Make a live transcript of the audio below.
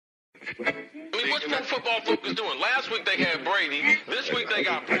I mean, what's Pro Football Focus doing? Last week they had Brady. This week they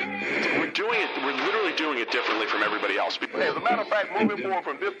got Brady. We're literally doing it differently from everybody else. As a matter of fact, moving forward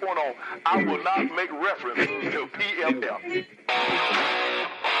from this point on, I will not make reference to PFF.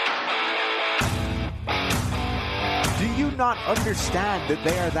 Do you not understand that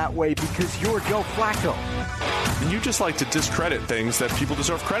they are that way because you're Joe Flacco? And you just like to discredit things that people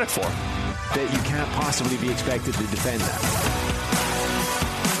deserve credit for. That you can't possibly be expected to defend that.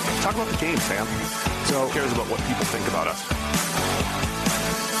 Talk about the game, Sam. So who cares about what people think about us?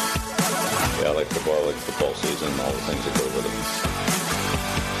 Yeah, I like football, I like football season, and all the things that go with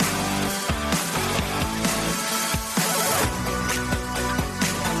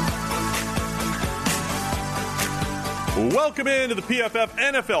it. Welcome into the PFF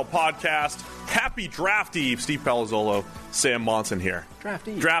NFL podcast. Happy Draft Eve. Steve Palazzolo, Sam Monson here.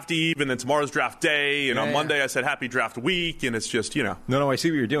 Draft Eve, and then tomorrow's Draft Day, and on Monday I said Happy Draft Week, and it's just, No, I see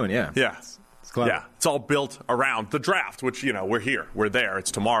what you're doing, yeah. Yeah. It's clever. Yeah, it's all built around the draft, which, we're here. We're there.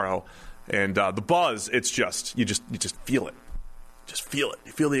 It's tomorrow. And the buzz, it's just, you just feel it. Just feel it.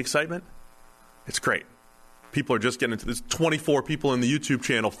 You feel the excitement? It's great. People are just getting into this. 24 people in the YouTube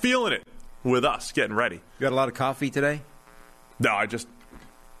channel feeling it with us, getting ready. You got a lot of coffee today? No, I just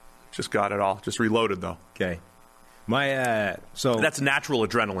got it all. Just reloaded, though. Okay. That's natural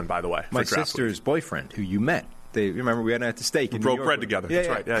adrenaline, by the way. My sister's boyfriend, who you met. You remember we had at the steak. We broke bread together. That's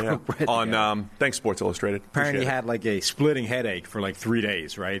right. Yeah. On thanks, Sports Illustrated. Apparently, he had like a splitting headache for like 3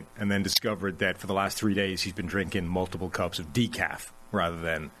 days, right? And then discovered that for the last 3 days he's been drinking multiple cups of decaf rather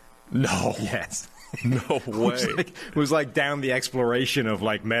than. No. Yes. No way. It was like down the exploration of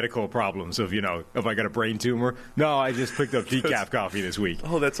like medical problems of, if I got a brain tumor. No, I just picked up decaf coffee this week.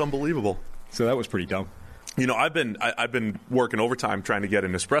 Oh, that's unbelievable. So that was pretty dumb. I've been working overtime trying to get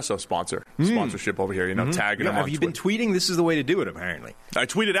an Nespresso sponsorship over here. Tagging them on Have you been tweeting? This is the way to do it, apparently. I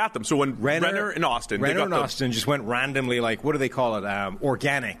tweeted at them. So when Renner and Austin just went randomly, like, what do they call it?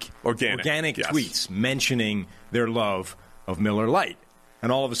 Organic yes. tweets mentioning their love of Miller Lite.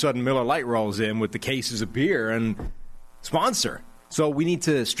 And all of a sudden, Miller Lite rolls in with the cases of beer and sponsor. So we need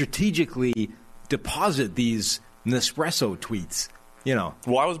to strategically deposit these Nespresso tweets.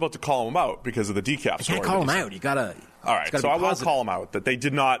 Well, I was about to call them out because of the decaf story. You can't call them out. You gotta. All right, so I won't call them out. That they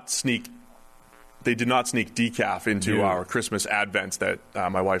did not sneak decaf into our Christmas advents that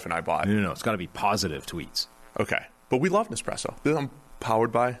my wife and I bought. No. It's got to be positive tweets. Okay, but we love Nespresso. I'm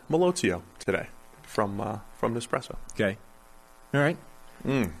powered by Melotio today from Nespresso. Okay. All right.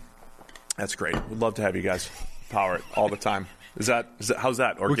 That's great. We'd love to have you guys power it all the time. Is that how's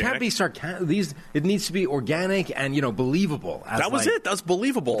that? Organic? We can't be sarcastic. It needs to be organic and believable. That was it. That was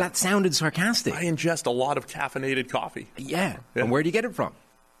believable. That sounded sarcastic. I ingest a lot of caffeinated coffee. Yeah. And where do you get it from?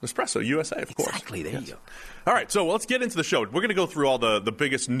 Nespresso USA, of course. Exactly. There you go. All right. So let's get into the show. We're going to go through all the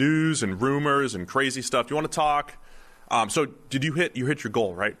biggest news and rumors and crazy stuff. Do you want to talk? So did you hit your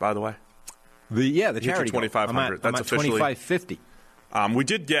goal, right? By the way. The charity 2,500. That's officially 2,550.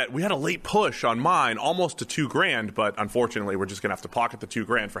 We had a late push on mine, almost to $2,000, but unfortunately, we're just going to have to pocket the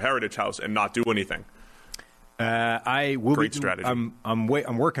 $2,000 for Heritage House and not do anything. Great strategy. I'm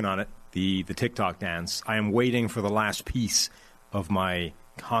working on it. The TikTok dance. I am waiting for the last piece of my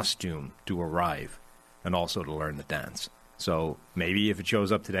costume to arrive, and also to learn the dance. So maybe if it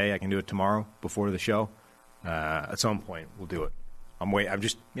shows up today, I can do it tomorrow before the show. At some point, we'll do it. I'm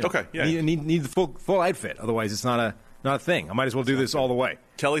just okay. Yeah. Need the full outfit. Otherwise, it's not a thing. I might as well do this all the way.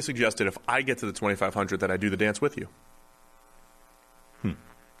 Kelly suggested if I get to the 2,500 that I do the dance with you.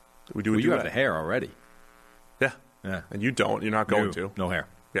 We do. You have the hair already. Yeah. And you don't. You're not going to. to. No hair.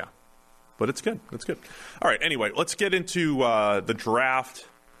 Yeah. But it's good. It's good. All right. Anyway, let's get into the draft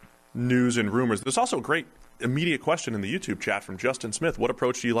news and rumors. There's also a great immediate question in the YouTube chat from Justin Smith. What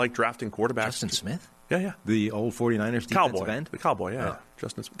approach do you like drafting quarterbacks? Justin Smith? Yeah. The old 49ers defensive end? The Cowboy, yeah. Oh.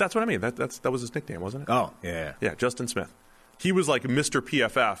 Justin Smith. That's what I mean. That was his nickname, wasn't it? Oh, yeah. Yeah, Justin Smith. He was like Mr.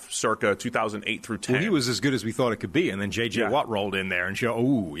 PFF circa 2008 through 10. Well, he was as good as we thought it could be, and then J.J. Watt rolled in there and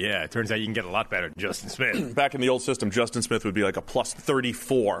it turns out you can get a lot better than Justin Smith. Back in the old system, Justin Smith would be like a plus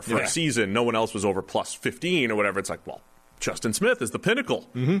 34 for a season. No one else was over plus 15 or whatever. It's like, well, Justin Smith is the pinnacle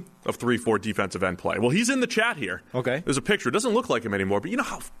of 3-4 defensive end play. Well, he's in the chat here. Okay. There's a picture. It doesn't look like him anymore, but you know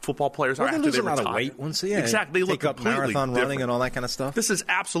how football players are after they retire. They lose a lot of weight once Exactly. They look take up completely marathon different. running and all that kind of stuff. This is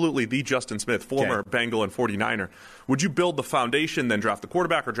absolutely the Justin Smith, former Bengal and 49er. Would you build the foundation, then draft the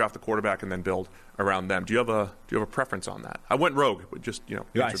quarterback, or draft the quarterback and then build around them? Do you have a preference on that? I went rogue, but just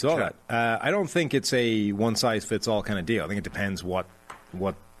I saw that. I don't think it's a one size fits all kind of deal. I think it depends what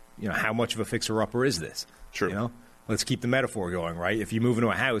how much of a fixer upper is this. True. Let's keep the metaphor going, right? If you move into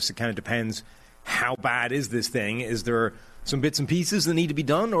a house, it kind of depends how bad is this thing? Is there some bits and pieces that need to be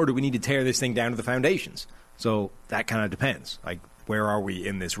done, or do we need to tear this thing down to the foundations? So that kind of depends. Like, where are we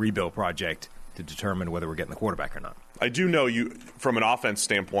in this rebuild project to determine whether we're getting the quarterback or not? I do know you, from an offense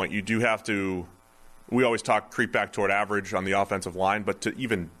standpoint, you do have to. We always talk creep back toward average on the offensive line, but to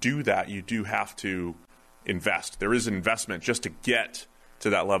even do that, you do have to invest. There is an investment just to get to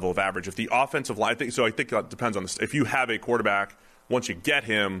that level of average. If the offensive line, I think that depends on this. If you have a quarterback, once you get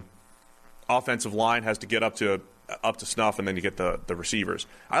him, offensive line has to get up to snuff, and then you get the receivers.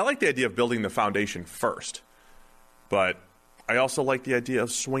 I like the idea of building the foundation first, but I also like the idea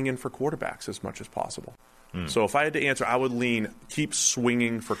of swinging for quarterbacks as much as possible. So if I had to answer, I would lean keep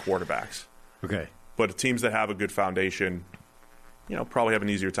swinging for quarterbacks. Okay. But teams that have a good foundation, probably have an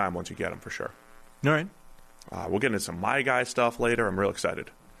easier time once you get them for sure. All right. We'll get into some My Guy stuff later. I'm real excited.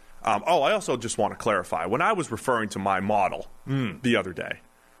 I also just want to clarify. When I was referring to my model the other day,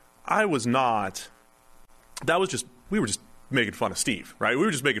 I was not – we were just making fun of Steve, right? We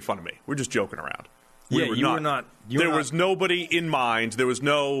were just making fun of me. We were just joking around. There was nobody in mind. There was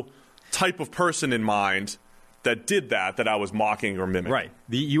no type of person in mind that did that I was mocking or mimicking. Right.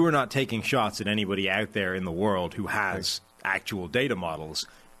 You were not taking shots at anybody out there in the world who has actual data models.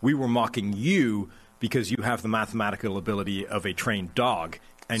 We were mocking you because you have the mathematical ability of a trained dog,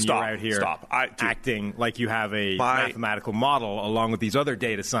 and you're out here acting like you have a mathematical model along with these other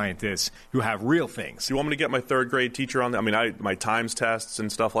data scientists who have real things. Do you want me to get my third grade teacher on that? I mean, my times tests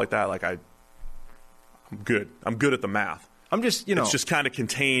and stuff like that, I'm good. I'm good at the math. I'm just, It's just kind of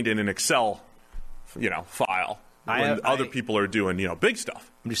contained in an Excel file when other people are doing, big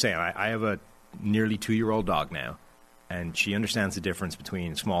stuff. I'm just saying, I have a nearly 2-year-old dog now, and she understands the difference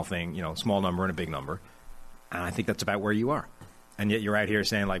between small number and a big number, and I think that's about where you are. And yet you're out here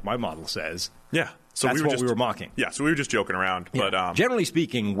saying, like my model says. Yeah. So that's what we were mocking. Yeah, so we were just joking around. Yeah. But generally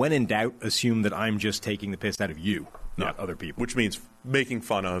speaking, when in doubt, assume that I'm just taking the piss out of you, not other people. Which means making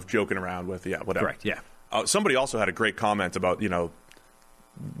fun of, joking around with, whatever. Correct, yeah. Somebody also had a great comment about,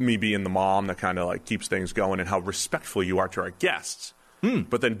 me being the mom that kind of like keeps things going and how respectful you are to our guests,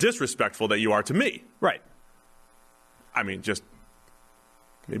 but then disrespectful that you are to me. Right. I mean, just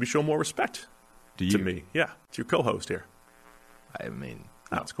maybe show more respect to me. Yeah, to your co-host here. I mean,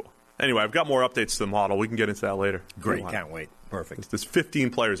 that's cool. Anyway, I've got more updates to the model. We can get into that later. Great, can't wait. Perfect. There's 15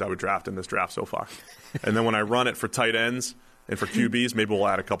 players I would draft in this draft so far. And then when I run it for tight ends and for QBs, maybe we'll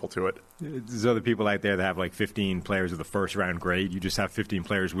add a couple to it. There's other people out there that have like 15 players with a first-round grade. You just have 15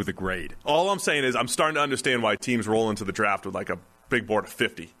 players with a grade. All I'm saying is I'm starting to understand why teams roll into the draft with like a big board of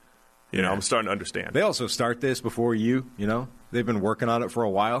 50. I'm starting to understand. They also start this before you, They've been working on it for a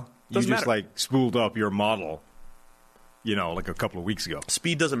while. Doesn't you just matter. spooled up your model, like a couple of weeks ago.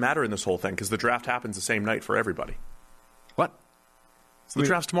 Speed doesn't matter in this whole thing because the draft happens the same night for everybody. What? So the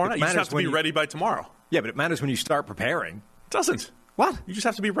draft's tomorrow night. You just have to be ready by tomorrow. Yeah, but it matters when you start preparing. It doesn't. What? You just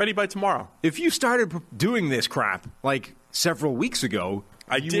have to be ready by tomorrow. If you started doing this crap like several weeks ago,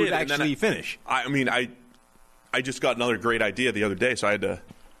 you would actually finish. I just got another great idea the other day, so I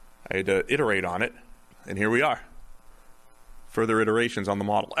had to iterate on it, and here we are. Further iterations on the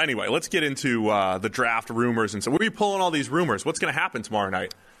model. Anyway, let's get into the draft rumors. And so, where are you pulling all these rumors? What's going to happen tomorrow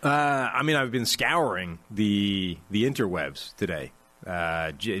night? I've been scouring the interwebs today.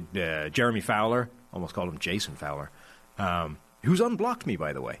 Jeremy Fowler, almost called him Jason Fowler, who's unblocked me,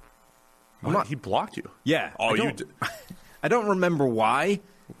 by the way. He blocked you? Yeah. Oh, I don't remember why,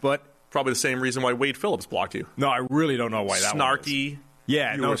 but probably the same reason why Wade Phillips blocked you. No, I really don't know why that was. Snarky.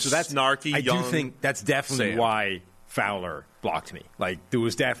 Yeah, so that's snarky. I do think that's definitely why Fowler blocked me. Like, there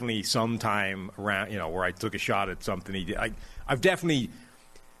was definitely some time around, where I took a shot at something he did. I've definitely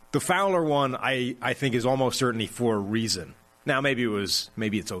the Fowler one. I think is almost certainly for a reason. Now, maybe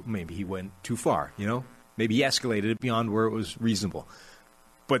he went too far. Maybe he escalated it beyond where it was reasonable.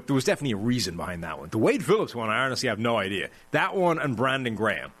 But there was definitely a reason behind that one. The Wade Phillips one, I honestly have no idea. That one and Brandon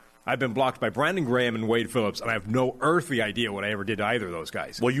Graham. I've been blocked by Brandon Graham and Wade Phillips, and I have no earthly idea what I ever did to either of those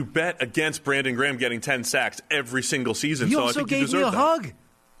guys. Well, you bet against Brandon Graham getting 10 sacks every single season. He so also I think you gave me a hug.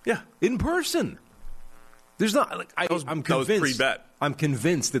 Yeah. In person. There's not. I'm convinced. That was pre-bet. I'm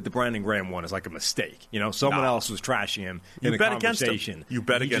convinced that the Brandon Graham one is like a mistake. Someone else was trashing him in the conversation. You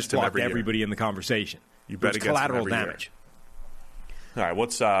bet against him every year. Everybody in the conversation. You bet against collateral him every damage. Year. All right.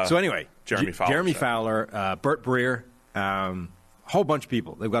 What's so anyway? Jeremy Fowler. Jeremy Fowler, Burt Breer, whole bunch of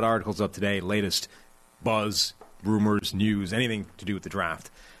people. They've got articles up today, latest buzz, rumors, news, anything to do with the draft.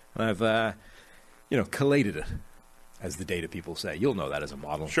 And I've collated it, as the data people say. You'll know that as a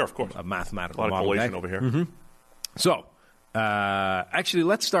model. Sure, of course. A mathematical model. A lot of collation over here. Mm-hmm. So, actually,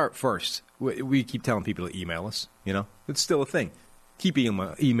 let's start first. We keep telling people to email us. It's still a thing. Keep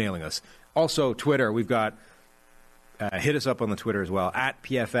emailing us. Also, Twitter, we've got hit us up on the Twitter as well. At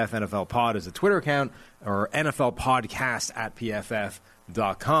PFF NFL Pod is the Twitter account, or NFL Podcast at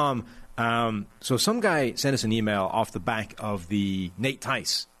PFF.com. So some guy sent us an email off the back of the Nate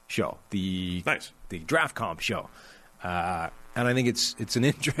Tice show, the Draft Comp show. And I think it's an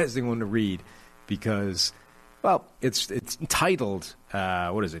interesting one to read because, well, it's titled,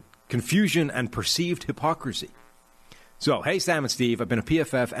 what is it? Confusion and Perceived Hypocrisy. So, hey, Sam and Steve, I've been a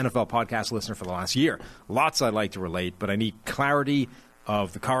PFF NFL podcast listener for the last year. Lots I'd like to relate, but I need clarity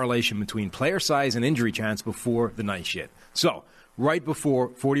of the correlation between player size and injury chance before the night shit. So, right before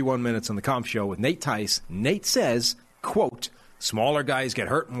 41 Minutes on the Comp Show with Nate Tice, Nate says, quote, smaller guys get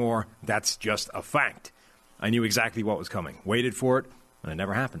hurt more. That's just a fact. I knew exactly what was coming. Waited for it, and it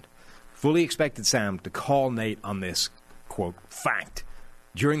never happened. Fully expected Sam to call Nate on this, quote, fact.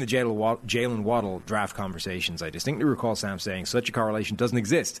 During the Jalen Waddle draft conversations, I distinctly recall Sam saying such a correlation doesn't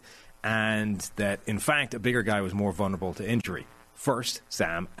exist, and that, in fact, a bigger guy was more vulnerable to injury. First,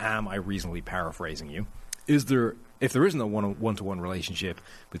 Sam, am I reasonably paraphrasing you? If there isn't a one-to-one relationship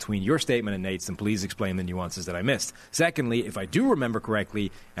between your statement and Nate's, then please explain the nuances that I missed. Secondly, if I do remember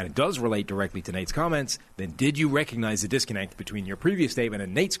correctly, and it does relate directly to Nate's comments, then did you recognize the disconnect between your previous statement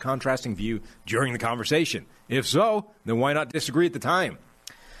and Nate's contrasting view during the conversation? If so, then why not disagree at the time?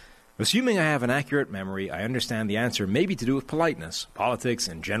 Assuming I have an accurate memory, I understand the answer may be to do with politeness, politics,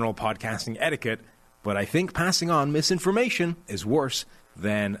 and general podcasting etiquette, but I think passing on misinformation is worse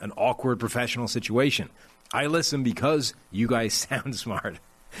than an awkward professional situation. I listen because you guys sound smart.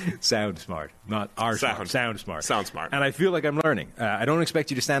 Sound smart, not our smart. Sound smart. Sound smart. And I feel like I'm learning. I don't expect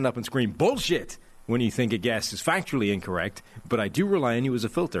you to stand up and scream bullshit when you think a guest is factually incorrect, but I do rely on you as a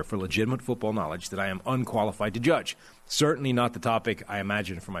filter for legitimate football knowledge that I am unqualified to judge. Certainly not the topic I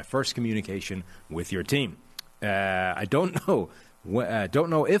imagined for my first communication with your team. I don't know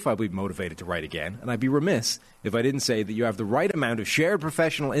if I'll be motivated to write again, and I'd be remiss if I didn't say that you have the right amount of shared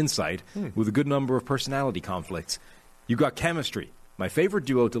professional insight with a good number of personality conflicts. You got chemistry, my favorite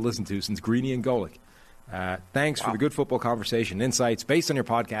duo to listen to since Greeny and Golick. Thanks for the good football conversation and insights. Based on your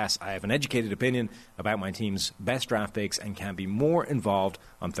podcast, I have an educated opinion about my team's best draft picks and can be more involved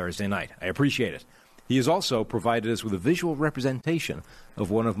on Thursday night. I appreciate it. He has also provided us with a visual representation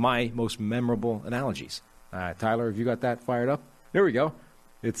of one of my most memorable analogies. Tyler, have you got that fired up? There we go.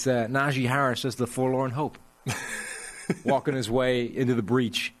 It's Najee Harris as the forlorn hope, walking his way into the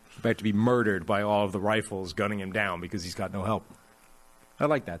breach, about to be murdered by all of the rifles gunning him down because he's got no help. I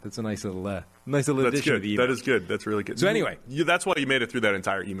like that. That's a nice little addition to the email. That is good. That's really good. So anyway. That's why you made it through that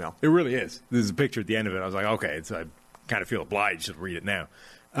entire email. It really is. There's a picture at the end of it. I was like, okay, I kind of feel obliged to read it now.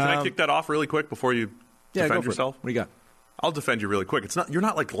 Can I kick that off really quick before you defend yourself? What do you got? I'll defend you really quick. You're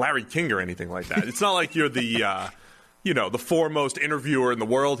not like Larry King or anything like that. It's not like you're the the foremost interviewer in the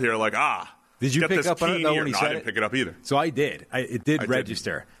world here. Like, did you pick up on it though when he said it? I didn't pick it up either. So I did. It did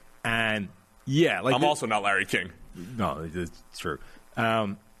register, and I'm also not Larry King. No, it's true.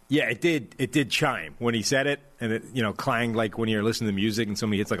 Yeah, it did chime when he said it, and it clanged like when you're listening to music and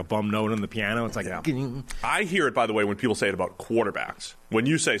somebody hits like a bum note on the piano. It's like, I hear it, by the way, when people say it about quarterbacks. When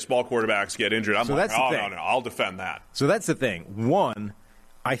you say small quarterbacks get injured, I'm like, no, I'll defend that. So that's the thing. One,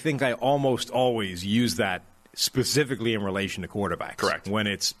 I think I almost always use that specifically in relation to quarterbacks. Correct. When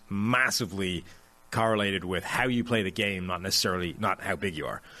it's massively correlated with how you play the game, not how big you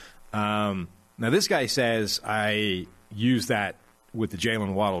are. Now, this guy says I use that with the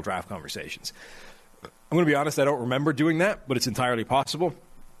Jalen Waddle draft conversations. I'm going to be honest, I don't remember doing that, but it's entirely possible,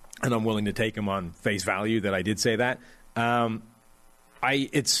 and I'm willing to take him on face value that I did say that.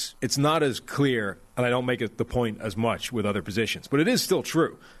 It's not as clear, and I don't make it the point as much with other positions, but it is still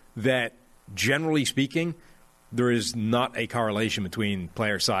true that, generally speaking, there is not a correlation between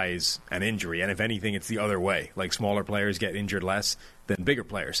player size and injury, and if anything, it's the other way. Like, smaller players get injured less than bigger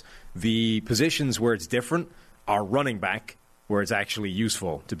players. The positions where it's different are running back, where it's actually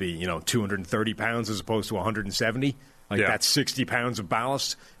useful to be, 230 pounds as opposed to 170. That's 60 pounds of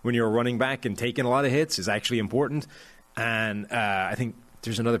ballast when you're a running back and taking a lot of hits is actually important. And I think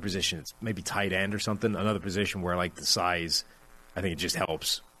there's another position, it's maybe tight end or something, another position where, the size, I think it just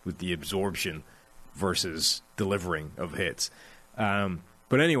helps with the absorption versus delivering of hits.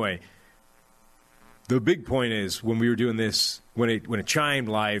 But anyway, the big point is when we were doing this, when it chimed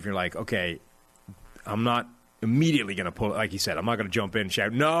live, you're like, okay, I'm not immediately going to pull it. Like you said, I'm not going to jump in and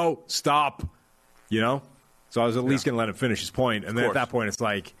shout, no, stop, So I was at least going to let him finish his point. And then at that point, it's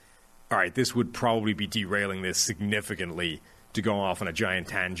like, all right, this would probably be derailing this significantly to go off on a giant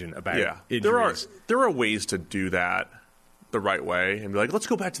tangent about injuries. There are ways to do that the right way and be like, let's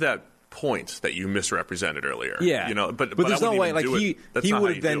go back to that point that you misrepresented earlier. Yeah, you know, but there's I no way. wouldn't even Like do it. he That's not would how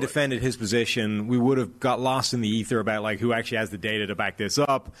have you then do it. defended his position. We would have got lost in the ether about like who actually has the data to back this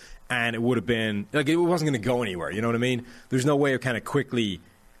up, and it would have been like it wasn't going to go anywhere. You know what I mean? There's no way of kind of quickly.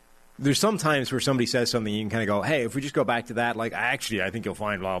 There's some times where somebody says something, you can kind of go, "Hey, if we just go back to that, like I think you'll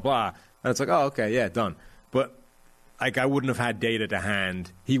find blah blah," and it's like, "Oh, okay, yeah, done." But like I wouldn't have had data to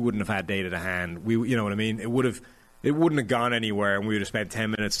hand. He wouldn't have had data to hand. You know what I mean? It wouldn't have gone anywhere, and we would have spent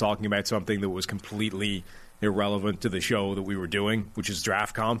 10 minutes talking about something that was completely irrelevant to the show that we were doing, which is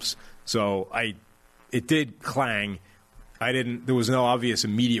draft comps. So it did clang. There was no obvious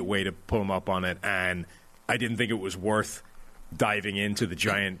immediate way to pull him up on it, and I didn't think it was worth diving into the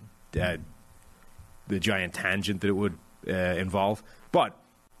giant tangent that it would involve. But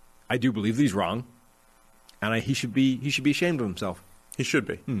I do believe that he's wrong, and he should be ashamed of himself. He should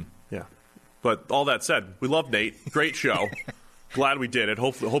be. Yeah. But all that said, we love Nate. Great show. Glad we did it.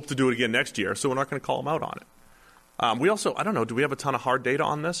 Hope to do it again next year. So we're not going to call him out on it. We also, I don't know, do we have a ton of hard data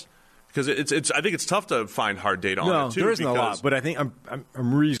on this? Because I think it's tough to find hard data on it too. There isn't a lot, but I think I'm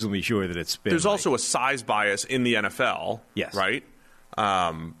reasonably sure that it's been. There's also a size bias in the NFL. Yes. Right.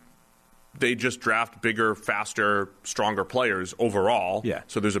 They just draft bigger, faster, stronger players overall. Yeah.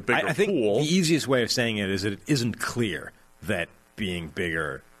 So there's a bigger I think pool. The easiest way of saying it is that it isn't clear that being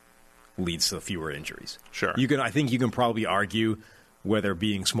bigger leads to fewer injuries. Sure. I think you can probably argue whether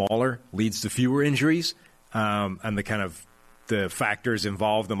being smaller leads to fewer injuries, and the kind of the factors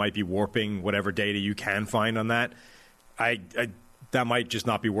involved that might be warping whatever data you can find on that. That might just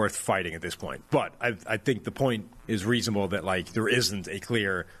not be worth fighting at this point. But I think the point is reasonable that like there isn't a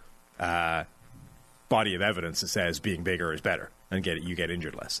clear body of evidence that says being bigger is better and you get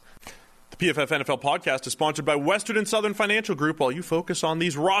injured less. The PFF NFL podcast is sponsored by Western and Southern Financial Group. While you focus on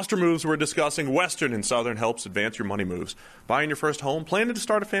these roster moves we're discussing, Western and Southern helps advance your money moves. Buying your first home, planning to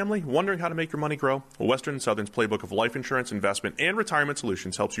start a family, wondering how to make your money grow? Well, Western and Southern's playbook of life insurance, investment, and retirement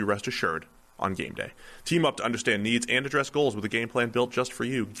solutions helps you rest assured on game day. Team up to understand needs and address goals with a game plan built just for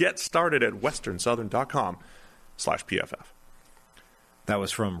you. Get started at westernsouthern.com/PFF. That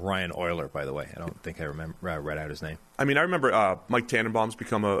was from Ryan Euler, by the way. I don't think I read out his name. I mean, I remember Mike Tannenbaum's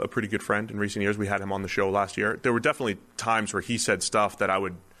become a pretty good friend in recent years. We had him on the show last year. There were definitely times where he said stuff that I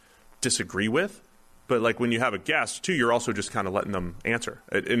would disagree with. But, like, when you have a guest, too, you're also just kind of letting them answer.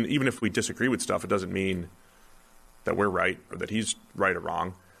 And even if we disagree with stuff, it doesn't mean that we're right or that he's right or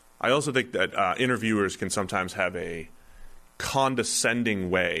wrong. I also think that interviewers can sometimes have a condescending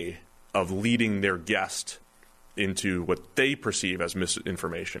way of leading their guest into what they perceive as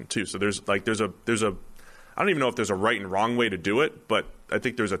misinformation too. So there's a I don't even know if there's a right and wrong way to do it, but I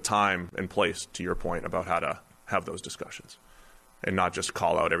think there's a time and place, to your point, about how to have those discussions and not just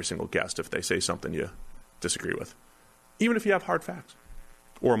call out every single guest if they say something you disagree with, even if you have hard facts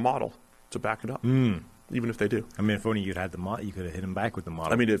or a model to back it up. Even if they do. I mean, if only you'd had the model, you could have hit him back with the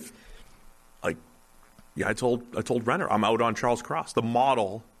model. I mean, I told Renner I'm out on Charles Cross. The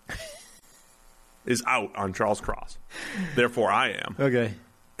model is out on Charles Cross. Therefore, I am. Okay.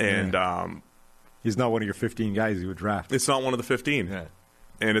 And he's not one of your 15 guys you would draft. It's not one of the 15. Yeah.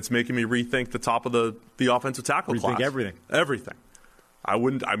 And it's making me rethink the top of the offensive tackle class. Rethink everything. Everything.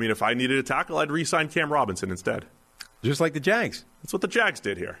 If I needed a tackle, I'd re-sign Cam Robinson instead. Just like the Jags. That's what the Jags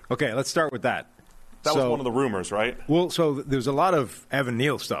did here. Okay, let's start with that. That was one of the rumors, right? Well, so there's a lot of Evan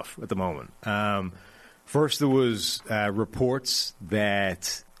Neal stuff at the moment. First, there was reports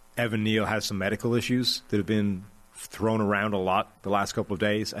that Evan Neal has some medical issues that have been thrown around a lot the last couple of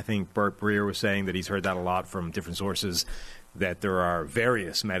days. I think Burt Breer was saying that he's heard that a lot from different sources, that there are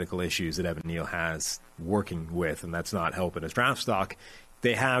various medical issues that Evan Neal has working with, and that's not helping his draft stock.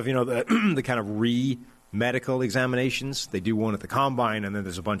 They have, the kind of medical examinations. They do one at the combine, and then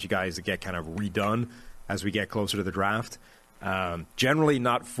there's a bunch of guys that get kind of redone as we get closer to the draft. Generally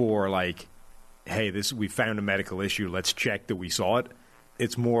not for like, hey, we found a medical issue, let's check that we saw it.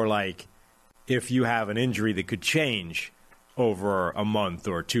 It's more like if you have an injury that could change over a month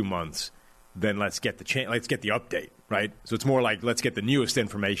or 2 months, then let's get the update, right? So it's more like let's get the newest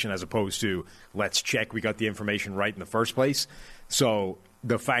information as opposed to let's check we got the information right in the first place. So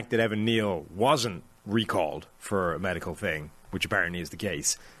the fact that Evan Neal wasn't recalled for a medical thing, which apparently is the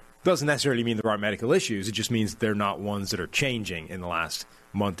case, doesn't necessarily mean there aren't medical issues. It just means they're not ones that are changing in the last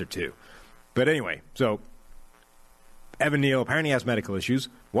month or two. But anyway, so Evan Neal apparently has medical issues,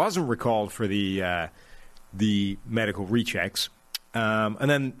 wasn't recalled for the medical rechecks. And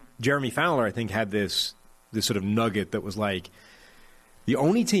then Jeremy Fowler, I think, had this sort of nugget that was like, the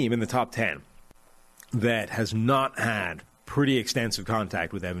only team in the top 10 that has not had pretty extensive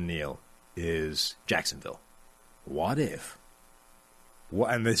contact with Evan Neal is Jacksonville. What if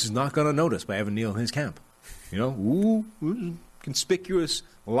And this is not going to notice by Evan Neal in his camp. Ooh, conspicuous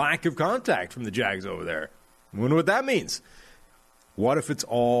lack of contact from the Jags over there. I wonder what that means. What if it's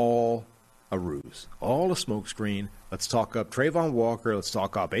all a ruse, all a smokescreen? Let's talk up Trayvon Walker. Let's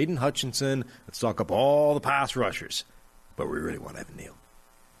talk up Aiden Hutchinson. Let's talk up all the pass rushers. But we really want Evan Neal.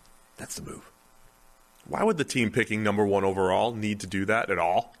 That's the move. Why would the team picking number 1 overall need to do that at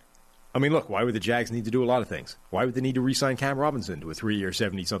all? I mean, look, why would the Jags need to do a lot of things? Why would they need to re-sign Cam Robinson to a 3-year,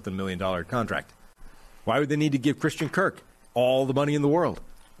 $70-something million contract? Why would they need to give Christian Kirk all the money in the world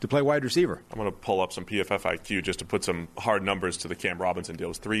to play wide receiver? I'm going to pull up some PFF IQ just to put some hard numbers to the Cam Robinson deal. It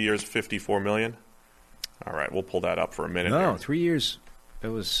was 3 years, $54 million. All right, we'll pull that up for a minute. No, here. 3 years. It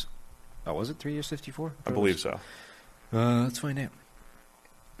was. Oh, was it 3 years, 54? I believe so. Let's find out.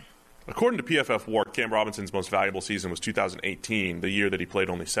 According to PFF WAR, Cam Robinson's most valuable season was 2018, the year that he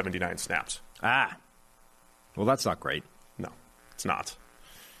played only 79 snaps. Well, that's not great. No, it's not.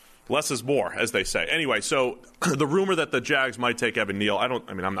 Less is more, as they say. Anyway, so the rumor that the Jags might take Evan Neal,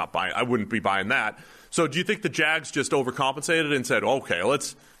 I'm not buying. I wouldn't be buying that. So do you think the Jags just overcompensated and said, okay,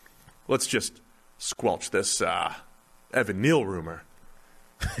 let's just squelch this Evan Neal rumor?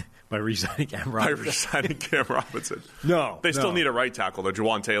 By re-signing Cam Robinson. No. They still need a right tackle. The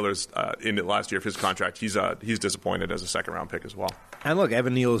Jawan Taylor's in it last year of his contract. He's disappointed as a second-round pick as well. And look,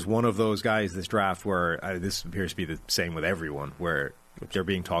 Evan Neal is one of those guys this draft where this appears to be the same with everyone, where they're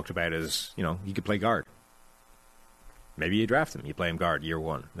being talked about as, he could play guard. Maybe you draft him. You play him guard year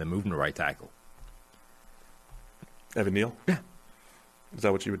 1, then move him to right tackle. Evan Neal? Yeah. Is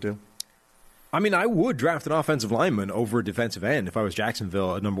that what you would do? I mean, I would draft an offensive lineman over a defensive end if I was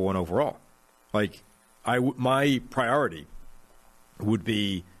Jacksonville at number 1 overall. My priority would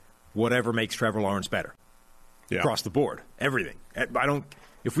be whatever makes Trevor Lawrence better. Yeah. Across the board. Everything.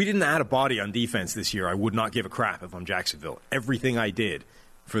 If we didn't add a body on defense this year, I would not give a crap if I'm Jacksonville. Everything I did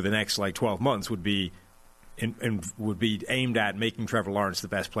for the next 12 months would be aimed at making Trevor Lawrence the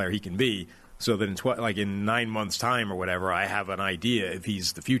best player he can be, so that in 9 months' time or whatever, I have an idea if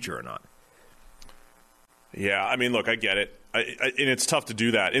he's the future or not. Yeah, I mean, look, I get it. And it's tough to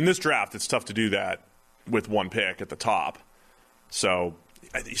do that. In this draft, it's tough to do that with one pick at the top. So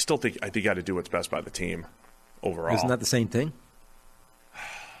I think you got to do what's best by the team overall. Isn't that the same thing?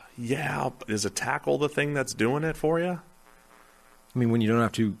 Yeah. Is a tackle the thing that's doing it for you? I mean, when you don't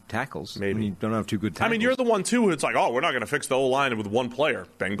have 2 tackles. Maybe. When you don't have 2 good tackles. I mean, you're the one, too, who's like, we're not going to fix the whole line with one player,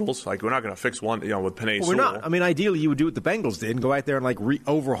 Bengals. We're not going to fix one, with Penei Sewell. We're not. I mean, ideally, you would do what the Bengals did and go out there and,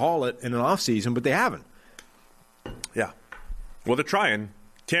 overhaul it in an offseason, but they haven't. Yeah. Well, they're trying.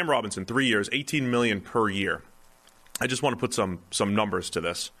 Cam Robinson, 3 years, $18 million per year. I just want to put some numbers to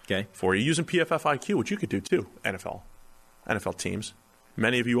this for you using PFF IQ, which you could do too. NFL teams,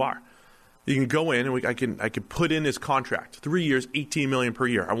 many of you are. You can go in and I could put in his contract, 3 years, $18 million per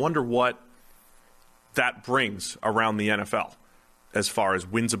year. I wonder what that brings around the NFL as far as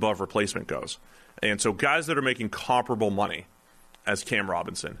wins above replacement goes. And so guys that are making comparable money as Cam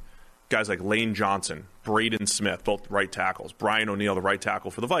Robinson. Guys like Lane Johnson, Braden Smith, both right tackles. Brian O'Neill, the right tackle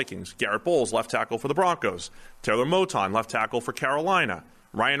for the Vikings. Garrett Bowles, left tackle for the Broncos. Taylor Moton, left tackle for Carolina.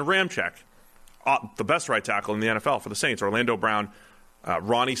 Ryan Ramczyk, the best right tackle in the NFL for the Saints. Orlando Brown,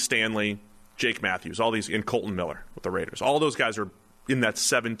 Ronnie Stanley, Jake Matthews, all these, and Colton Miller with the Raiders. All those guys are in that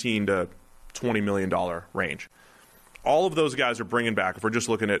 $17 to $20 million range. All of those guys are bringing back, if we're just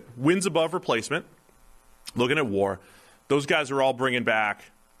looking at wins above replacement, looking at WAR, those guys are all bringing back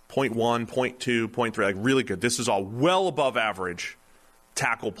 0.1, 0.2, 0.3, really good. This is all well above average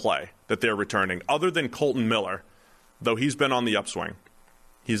tackle play that they're returning. Other than Colton Miller, though he's been on the upswing.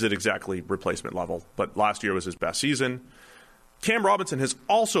 He's at exactly replacement level, but last year was his best season. Cam Robinson has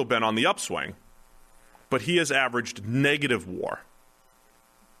also been on the upswing, but he has averaged negative WAR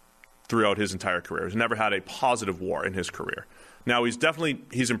throughout his entire career. He's never had a positive WAR in his career. Now,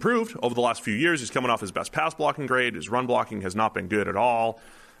 he's improved over the last few years. He's coming off his best pass blocking grade. His run blocking has not been good at all.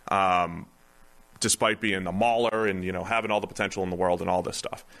 Despite being a mauler and having all the potential in the world and all this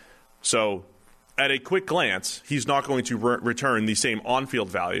stuff. So at a quick glance, he's not going to return the same on-field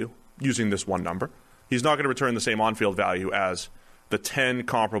value using this one number. He's not going to return the same on-field value as the 10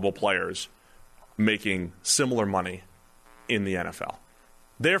 comparable players making similar money in the NFL.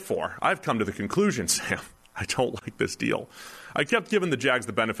 Therefore, I've come to the conclusion, Sam, I don't like this deal. I kept giving the Jags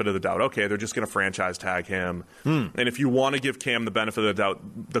the benefit of the doubt. Okay, they're just going to franchise tag him. And if you want to give Cam the benefit of the doubt,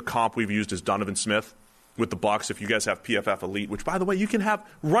 the comp we've used is Donovan Smith with the Bucs. If you guys have PFF Elite, which, by the way, you can have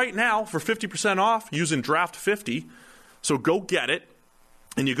right now for 50% off using Draft 50. So go get it.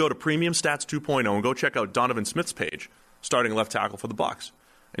 And you go to Premium Stats 2.0 and go check out Donovan Smith's page, starting left tackle for the Bucs.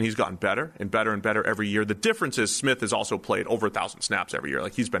 and he's gotten better and better and better every year. The difference is Smith has also played over 1,000 snaps every year.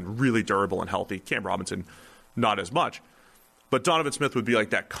 Like, he's been really durable and healthy. Cam Robinson, not as much. But Donovan Smith would be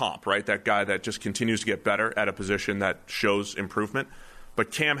like that comp, right? That guy that just continues to get better at a position that shows improvement.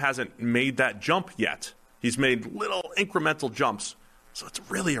 But Cam hasn't made that jump yet. He's made little incremental jumps. So it's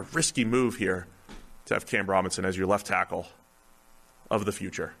really a risky move here to have Cam Robinson as your left tackle of the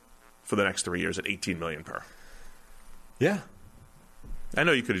future for the next 3 years at $18 million per. Yeah. I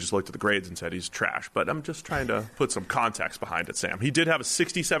know you could have just looked at the grades and said he's trash, but I'm just trying to put some context behind it, Sam. He did have a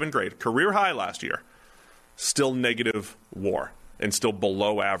 67 grade, career high last year. Still negative WAR and still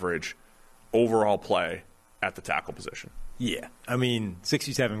below average overall play at the tackle position. Yeah. I mean,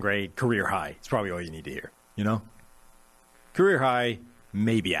 67 grade, career high. It's probably all you need to hear, you know? Career high,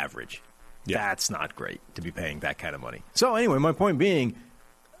 maybe average. Yeah. That's not great to be paying that kind of money. So anyway, my point being,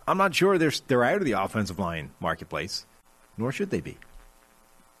 I'm not sure they're out of the offensive line marketplace, nor should they be.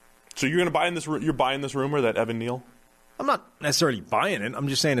 So you're going to buy in this? You're buying this rumor that Evan Neal? I'm not necessarily buying it. I'm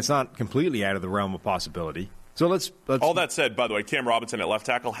just saying it's not completely out of the realm of possibility. So let's all that said, by the way, Cam Robinson at left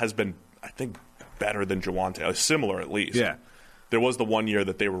tackle has been, I think, better than Jawaan Taylor, similar at least. Yeah. There was the 1 year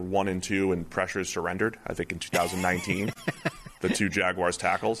that they were 1-2 and pressures surrendered, I think in 2019, the two Jaguars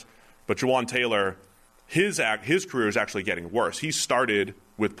tackles. But Jawaan Taylor, his career is actually getting worse. He started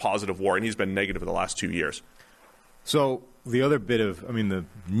with positive WAR, and he's been negative in the last 2 years. So the other bit of, the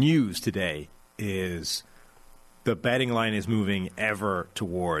news today is the betting line is moving ever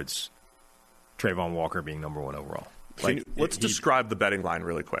towards Trayvon Walker being number 1 overall. Let's describe the betting line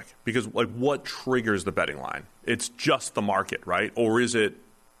really quick. Because, what triggers the betting line? It's just the market, right? Or is it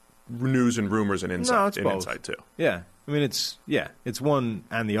news and rumors and insight? No, it's both. Insight too. Yeah. It's one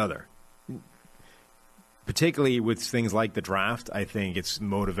and the other. Particularly with things like the draft, I think it's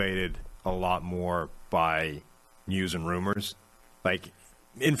motivated a lot more by news and rumors, like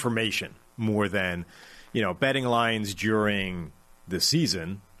information, more than, betting lines during the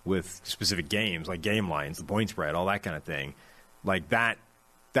season with specific games, like game lines, the point spread, all that kind of thing. Like that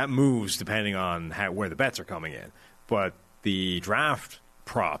moves depending on where the bets are coming in. But the draft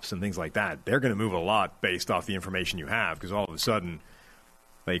props and things like that, they're going to move a lot based off the information you have, because all of a sudden,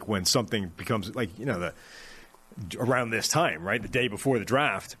 like when something becomes around this time, right, the day before the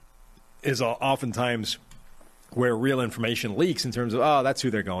draft is oftentimes where real information leaks in terms of, that's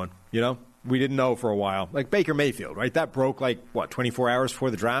who they're going, We didn't know for a while. Like Baker Mayfield, right? That broke 24 hours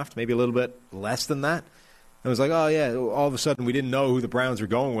before the draft, maybe a little bit less than that. It was like, all of a sudden we didn't know who the Browns were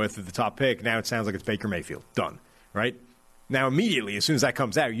going with at the top pick. Now it sounds like it's Baker Mayfield. Done, right? Now immediately, as soon as that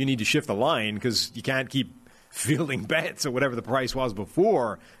comes out, you need to shift the line because you can't keep fielding bets at whatever the price was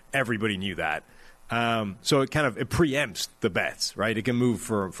before everybody knew that. So it preempts the bets, right? It can move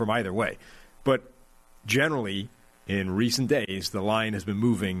from either way. But generally, in recent days, the line has been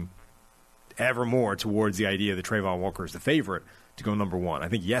moving ever more towards the idea that Trayvon Walker is the favorite to go number 1. I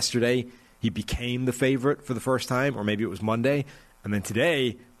think yesterday he became the favorite for the first time, or maybe it was Monday. And then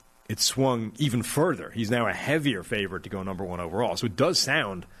today it swung even further. He's now a heavier favorite to go number 1 overall. So it does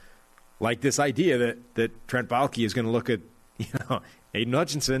sound like this idea that Trent Baalke is going to look at Aiden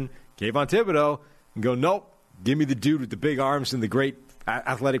Hutchinson, Kayvon Thibodeau, and go, nope, give me the dude with the big arms and the great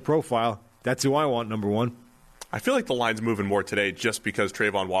athletic profile. That's who I want, number 1. I feel like the line's moving more today just because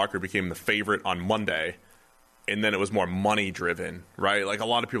Trayvon Walker became the favorite on Monday, and then it was more money-driven, right? Like, a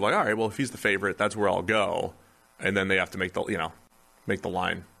lot of people are like, all right, well, if he's the favorite, that's where I'll go. And then they have to make the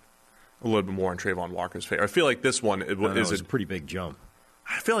line a little bit more in Trayvon Walker's favor. I feel like this one is a pretty big jump.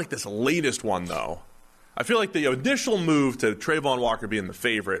 I feel like this latest one, though, I feel like the initial move to Trayvon Walker being the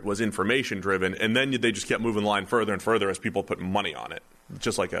favorite was information-driven, and then they just kept moving the line further and further as people put money on it,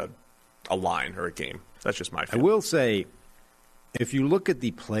 just like a line or a game. That's just my feeling. I will say, if you look at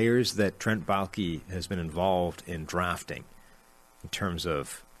the players that Trent Baalke has been involved in drafting in terms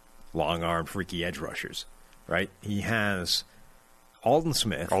of long-arm, freaky edge rushers, right? He has Aldon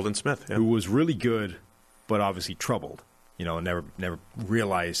Smith, yeah, who was really good, but obviously troubled, and never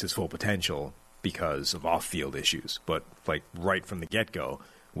realized his full potential because of off-field issues. But right from the get-go,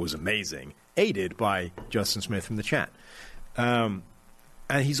 was amazing, aided by Justin Smith from the chat.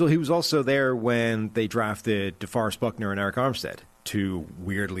 And he was also there when they drafted DeForest Buckner and Eric Armstead, two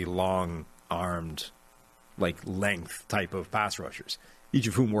weirdly long-armed, length type of pass rushers, each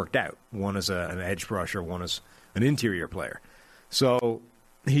of whom worked out. One as an edge rusher, one as an interior player. So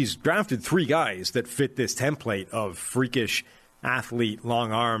he's drafted 3 guys that fit this template of freakish athlete,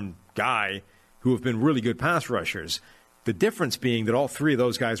 long-armed guy who have been really good pass rushers. The difference being that all 3 of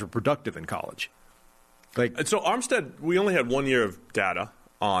those guys were productive in college. So Armstead, we only had 1 year of data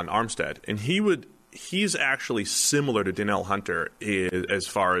on Armstead, and he would he's actually similar to Danielle Hunter as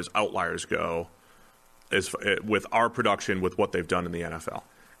far as outliers go, with our production, with what they've done in the NFL.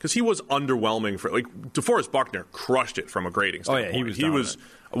 Because he was underwhelming for DeForest Buckner crushed it from a grading standpoint. Oh yeah, he was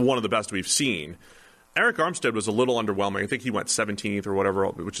one of the best we've seen. Eric Armstead was a little underwhelming. I think he went 17th or whatever,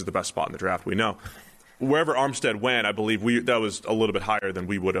 which is the best spot in the draft we know. Wherever Armstead went, I believe that was a little bit higher than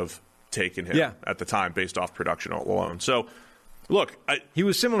we would have taken him at the time based off production alone. So, look. He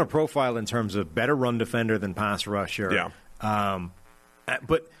was similar profile in terms of better run defender than pass rusher. Yeah.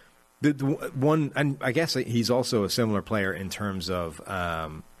 But the one, and I guess he's also a similar player in terms of,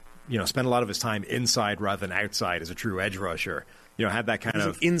 spent a lot of his time inside rather than outside as a true edge rusher. Had that kind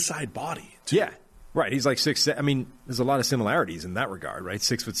of an inside body, too. Yeah. Right, he's like 6'7". I mean, there's a lot of similarities in that regard, right?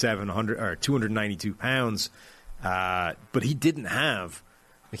 6'7", 292 pounds, but he didn't have.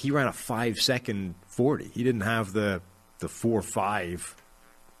 He ran a 5-second 40. He didn't have the 4.5.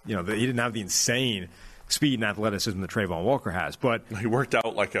 He didn't have the insane speed and athleticism that Trayvon Walker has. But he worked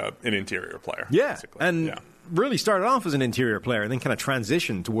out like an interior player. Yeah, basically. and really started off as an interior player, and then kind of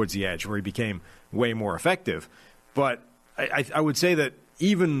transitioned towards the edge, where he became way more effective. But I would say that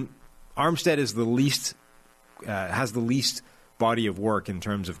even Armstead is has the least body of work in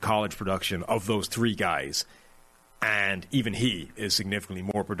terms of college production of those three guys, and even he is significantly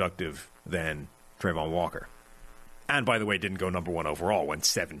more productive than Trayvon Walker. And by the way, didn't go number 1 overall, went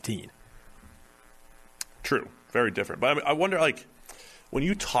 17. True, very different. But I wonder, when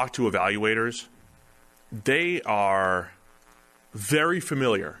you talk to evaluators, they are very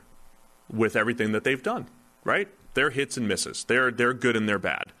familiar with everything that they've done, right? Their hits and misses. They're good and they're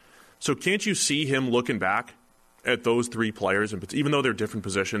bad. So can't you see him looking back at those three players, and even though they're different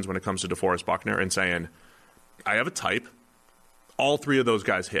positions when it comes to DeForest Buckner, and saying, I have a type. All three of those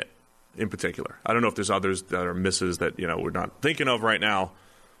guys hit in particular. I don't know if there's others that are misses that we're not thinking of right now,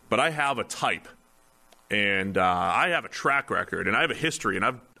 but I have a type, and I have a track record, and I have a history,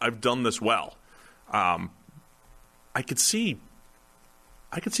 and I've done this well. I could see.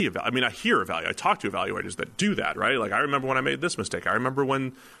 I hear I talk to evaluators that do that, right? Like, I remember when I made this mistake. I remember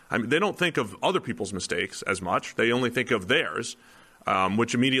when they don't think of other people's mistakes as much. They only think of theirs,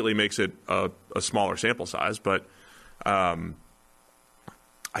 which immediately makes it a smaller sample size. But I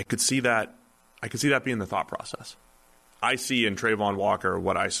could see that. I could see that being the thought process. I see in Trayvon Walker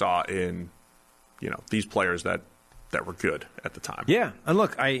what I saw in, these players that were good at the time. Yeah, and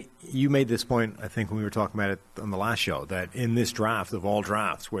look, you made this point, I think, when we were talking about it on the last show, that in this draft of all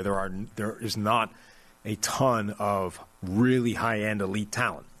drafts, where there is not a ton of really high-end elite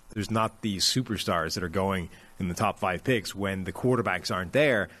talent, there's not these superstars that are going in the top 5 picks when the quarterbacks aren't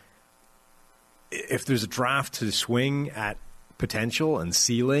there. If there's a draft to swing at potential and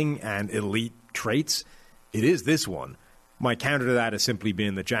ceiling and elite traits, it is this one. My counter to that has simply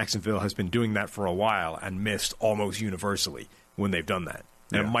been that Jacksonville has been doing that for a while and missed almost universally when they've done that.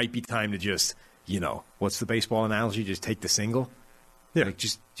 And it might be time to just, what's the baseball analogy? Just take the single? Yeah.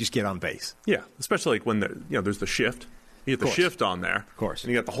 Just get on base. Yeah, especially when there's the shift. You get the shift on there. Of course.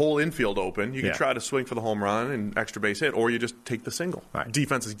 And you got the whole infield open. You can try to swing for the home run and extra base hit, or you just take the single. Right.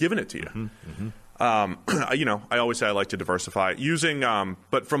 Defense is giving it to you. Mm-hmm. I always say I like to diversify.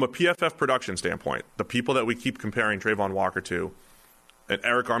 But from a PFF production standpoint, the people that we keep comparing Trayvon Walker to, and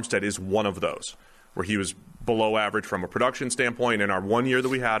Eric Armstead is one of those, where he was below average from a production standpoint in our 1 year that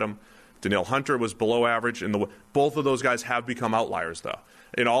we had him. Danielle Hunter was below average. Both of those guys have become outliers, though.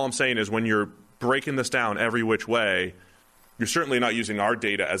 And all I'm saying is when you're breaking this down every which way, you're certainly not using our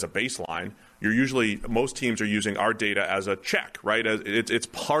data as a baseline. Most teams are using our data as a check, right? It's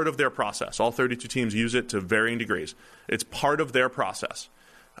part of their process. All 32 teams use it to varying degrees. It's part of their process.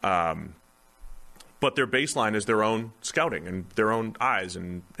 But their baseline is their own scouting and their own eyes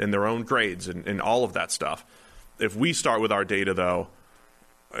and their own grades and all of that stuff. If we start with our data, though,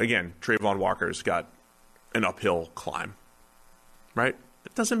 again, Trayvon Walker's got an uphill climb, right?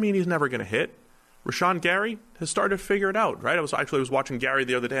 It doesn't mean he's never going to hit. Rashawn Gary has started to figure it out, right? I was watching Gary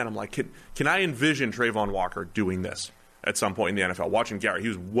the other day, and I'm like, can I envision Trayvon Walker doing this at some point in the NFL? Watching Gary, he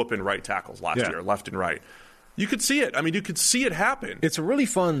was whooping right tackles last year, left and right. You could see it. I mean, you could see it happen. It's a really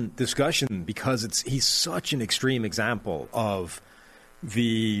fun discussion because he's such an extreme example of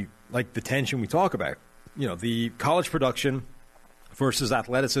the tension we talk about. The college production versus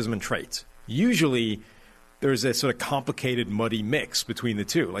athleticism and traits. Usually there's a sort of complicated, muddy mix between the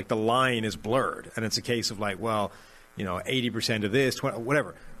two. Like, the line is blurred, and it's a case of 80% of this, 20,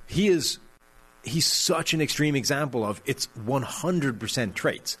 whatever. He's such an extreme example of it's 100%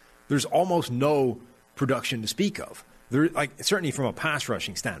 traits. There's almost no production to speak of. Certainly from a pass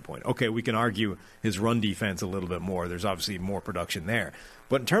rushing standpoint. Okay, we can argue his run defense a little bit more. There's obviously more production there.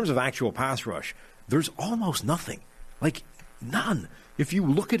 But in terms of actual pass rush, there's almost nothing. Like, none. If you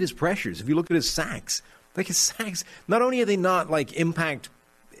look at his pressures, if you look at his sacks, like his sacks, not only are they not like impact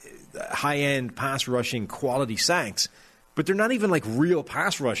high-end pass rushing quality sacks, but they're not even like real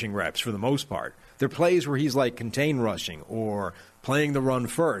pass rushing reps for the most part. They're plays where he's like contain rushing or playing the run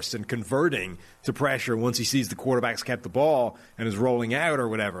first and converting to pressure once he sees the quarterback's kept the ball and is rolling out or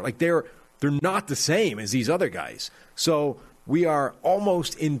whatever. Like they're not the same as these other guys. So we are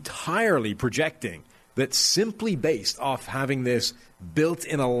almost entirely projecting that simply based off having this built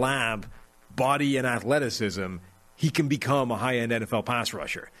in a lab body and athleticism, he can become a high-end NFL pass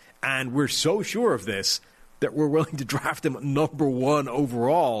rusher. And we're so sure of this that we're willing to draft him number 1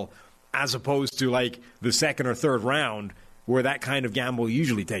 overall as opposed to like the second or third round where that kind of gamble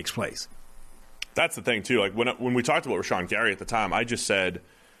usually takes place. That's the thing, too. Like when we talked about Rashawn Gary at the time, I just said,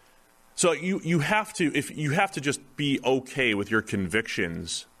 so you have to just be okay with your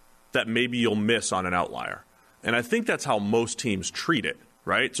convictions that maybe you'll miss on an outlier. And I think that's how most teams treat it,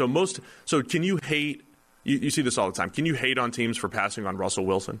 right? So can you hate, you see this all the time, can you hate on teams for passing on Russell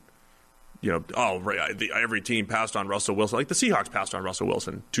Wilson? You know, every team passed on Russell Wilson. Like the Seahawks passed on Russell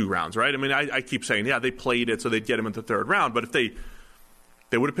Wilson 2 rounds, right? I mean, I keep saying, yeah, they played it so they'd get him in the 3rd round. But if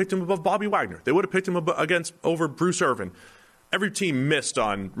they would have picked him above Bobby Wagner. They would have picked him over Bruce Irvin. Every team missed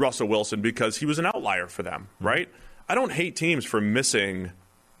on Russell Wilson because he was an outlier for them, right? I don't hate teams for missing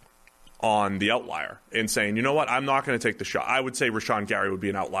on the outlier and saying, you know what, I'm not going to take the shot. I would say Rashawn Gary would be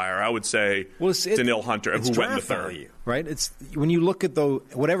an outlier. I would say Danielle Hunter, who went in the 3rd. Value, right? It's when you look at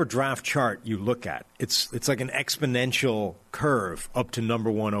whatever draft chart you look at, it's like an exponential curve up to number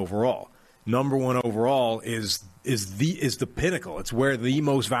 1 overall. Number 1 overall is the pinnacle. It's where the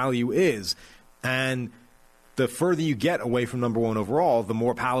most value is, and the further you get away from number 1 overall, the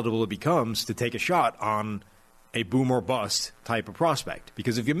more palatable it becomes to take a shot on a boom or bust type of prospect.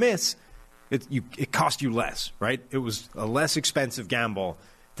 Because if you miss, it cost you less, right? It was a less expensive gamble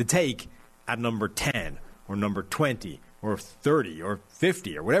to take at number 10 or number 20 or 30 or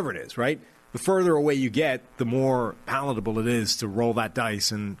 50 or whatever it is, right? The further away you get, the more palatable it is to roll that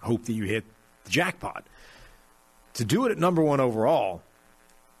dice and hope that you hit the jackpot. To do it at number 1 overall,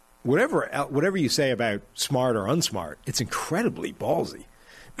 whatever you say about smart or unsmart, it's incredibly ballsy.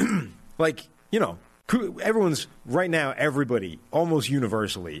 Like, you know, everybody almost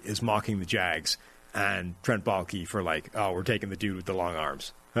universally is mocking the Jags and Trent Baalke for like, oh, we're taking the dude with the long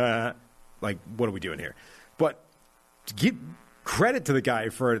arms. Like, what are we doing here? But to give credit to the guy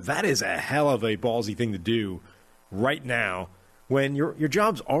for that is a hell of a ballsy thing to do right now when your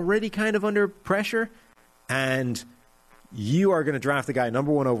job's already kind of under pressure and you are going to draft the guy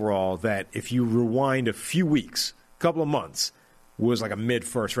number 1 overall that if you rewind a few weeks, a couple of months, was like a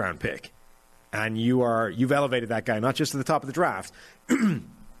mid-first round pick. And you've elevated that guy not just to the top of the draft,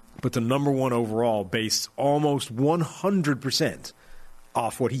 but to number 1 overall based almost 100%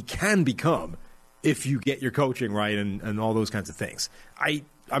 off what he can become if you get your coaching right and all those kinds of things.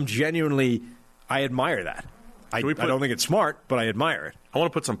 I'm genuinely, I admire that. I don't think it's smart, but I admire it. I want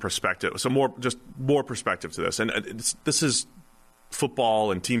to put some perspective, more perspective to this. And this is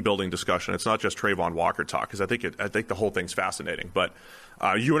football and team building discussion. It's not just Trayvon Walker talk, because I think the whole thing's fascinating. But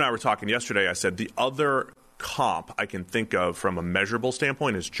you and I were talking yesterday. I said the other comp I can think of from a measurable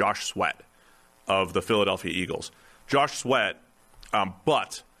standpoint is Josh Sweat of the Philadelphia Eagles. Josh Sweat,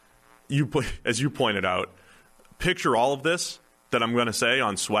 but as you pointed out, picture all of this that I'm going to say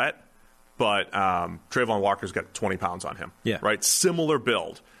on Sweat, but Trayvon Walker's got 20 pounds on him. Yeah. Right? Similar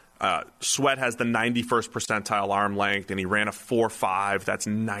build. Sweat has the 91st percentile arm length, and he ran a 4.5. That's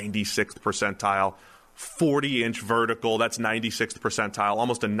 96th percentile. 40-inch vertical. That's 96th percentile.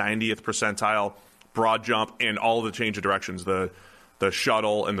 Almost a 90th percentile broad jump, and all of the change of directions. The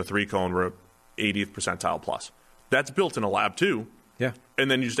shuttle and the 3-cone were 80th percentile plus. That's built in a lab, too. Yeah.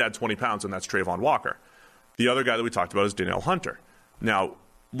 And then you just add 20 pounds, and that's Trayvon Walker. The other guy that we talked about is Danielle Hunter. Now,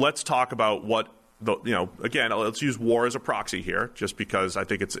 let's talk about again, let's use WAR as a proxy here, just because I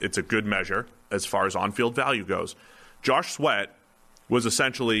think it's a good measure as far as on-field value goes. Josh Sweat was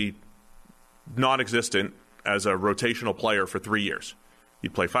essentially non-existent as a rotational player for 3 years.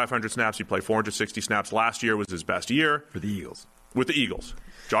 He'd play 500 snaps. He'd play 460 snaps. Last year was his best year. For the Eagles. With the Eagles.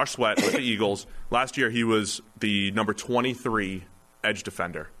 Josh Sweat with the Eagles. Last year he was the number 23 edge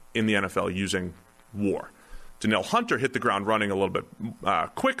defender in the NFL using WAR. Danielle Hunter hit the ground running a little bit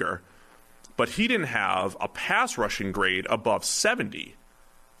quicker, but he didn't have a pass rushing grade above 70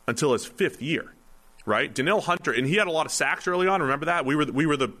 until his 5th year, right? Danielle Hunter, and he had a lot of sacks early on. Remember that? We were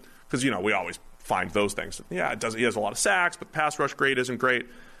the because we always find those things. Yeah, he has a lot of sacks, but the pass rush grade isn't great.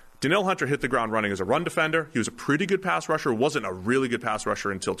 Danielle Hunter hit the ground running as a run defender. He was a pretty good pass rusher. Wasn't a really good pass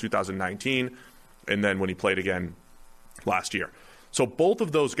rusher until 2019. and then when he played again last year. So both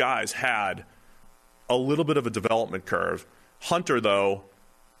of those guys had a little bit of a development curve. Hunter, though,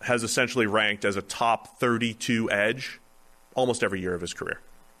 has essentially ranked as a top 32 edge almost every year of his career.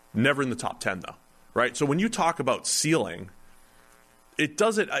 Never in the top 10, though, right? So when you talk about ceiling, it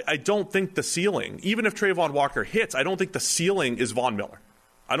doesn't – I don't think the ceiling – even if Trayvon Walker hits, I don't think the ceiling is Von Miller.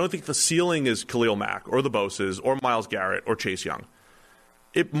 I don't think the ceiling is Khalil Mack or the Boses or Myles Garrett or Chase Young.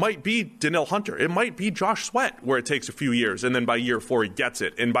 It might be Danielle Hunter. It might be Josh Sweat, where it takes a few years, and then by year 4 he gets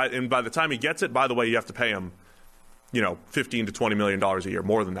it. And by the time he gets it, by the way, you have to pay him, $15 to $20 million a year,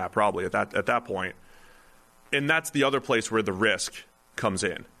 more than that probably at that point. And that's the other place where the risk comes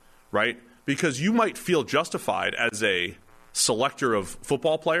in, right? Because you might feel justified as a selector of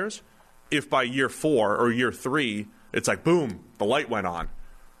football players if by year 4 or year 3 it's like, boom, the light went on.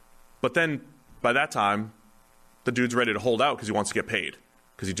 But then by that time, the dude's ready to hold out because he wants to get paid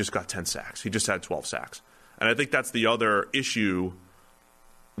because he just got 10 sacks. He just had 12 sacks. And I think that's the other issue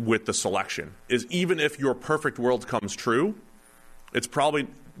with the selection is even if your perfect world comes true, it's probably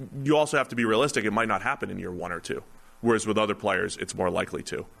 – you also have to be realistic. It might not happen in year 1 or 2, whereas with other players, it's more likely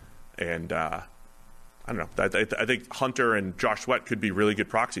to. And I don't know. I think Hunter and Josh Sweat could be really good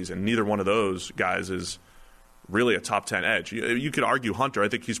proxies, and neither one of those guys is really a top 10 edge. You could argue Hunter. I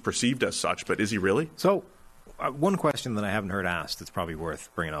think he's perceived as such, but is he really? So one question that I haven't heard asked that's probably worth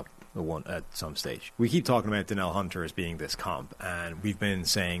bringing up at some stage. We keep talking about Danielle Hunter as being this comp, and we've been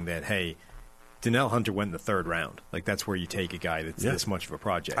saying that, hey, Danielle Hunter went in the 3rd round. Like, that's where you take a guy that's this much of a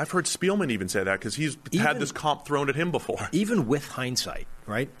project. I've heard Spielman even say that because he's had this comp thrown at him before. Even with hindsight,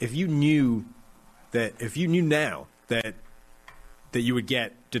 right? If you knew now that you would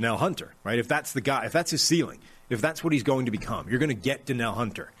get Danielle Hunter, right? If that's the guy, if that's his ceiling, if that's what he's going to become, you're going to get Danielle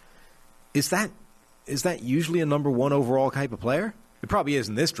Hunter. Is that usually a number 1 overall type of player? It probably is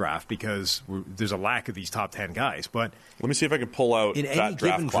in this draft because there's a lack of these top 10 guys. But let me see if I can pull out in that any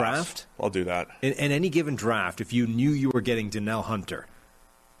given draft. I'll do that. In any given draft, if you knew you were getting Danielle Hunter,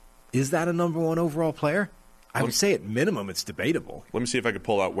 is that a number 1 overall player? I would say at minimum it's debatable. Let me see if I can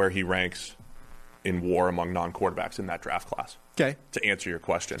pull out where he ranks in WAR among non-quarterbacks in that draft class. Okay. To answer your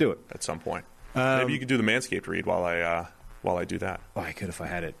question. Do it. At some point. Maybe you could do the Manscaped read while I do that. Oh, I could if I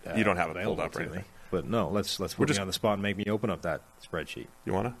had it. You don't have it pulled up or anything. But no, let's put me on the spot and make me open up that spreadsheet.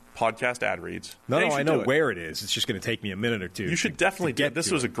 You want to? Podcast ad reads. No, I know where it is. It's just going to take me a minute or two. You should definitely do it. This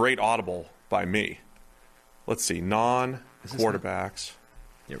was a great audible by me. Let's see. Non-quarterbacks.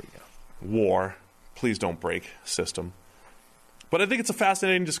 Here we go. WAR. Please don't break system. But I think it's a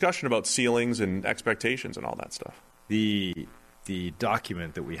fascinating discussion about ceilings and expectations and all that stuff. The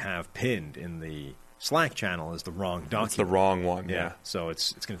document that we have pinned in the Slack channel is the wrong document. It's the wrong one, yeah. So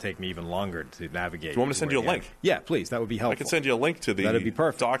it's going to take me even longer to navigate. Do you want me to send you a link? Yeah, please. That would be helpful. I can send you a link to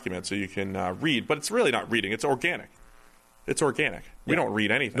the document so you can read. But it's really not reading. It's organic. It's organic. Yeah. We don't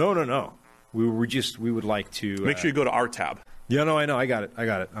read anything. No. We would like to... Make sure you go to our tab. Yeah, no, I know. I got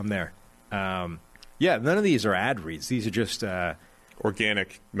it. I'm there. Yeah, none of these are ad reads. These are just...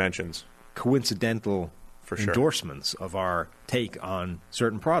 organic mentions. Coincidental endorsements of our take on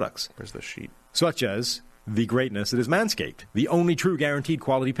certain products. Where's the sheet? Such as the greatness that is Manscaped, the only true guaranteed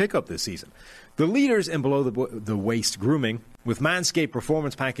quality pickup this season. The leaders in below-the-waist grooming. With Manscaped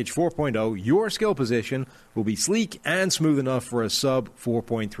Performance Package 4.0, your skill position will be sleek and smooth enough for a sub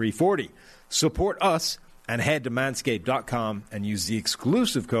 4.340. Support us and head to manscaped.com and use the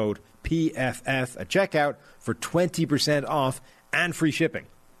exclusive code PFF at checkout for 20% off and free shipping.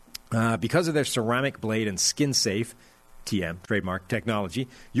 Because of their ceramic blade and skin-safe TM, trademark technology,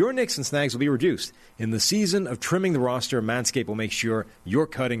 your nicks and snags will be reduced. In the season of trimming the roster, Manscaped will make sure you're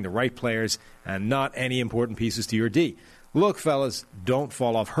cutting the right players and not any important pieces to your D. Look, fellas, don't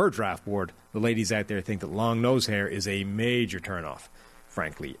fall off her draft board. The ladies out there think that long nose hair is a major turnoff.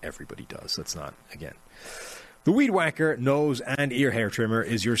 Frankly, everybody does. Let's not, again. The Weed Whacker nose and ear hair trimmer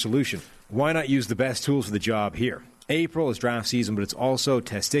is your solution. Why not use the best tools for the job here? April is draft season, but it's also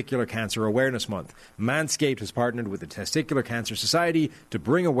Testicular Cancer Awareness Month. Manscaped has partnered with the Testicular Cancer Society to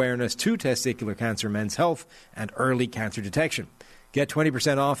bring awareness to testicular cancer, men's health, and early cancer detection. Get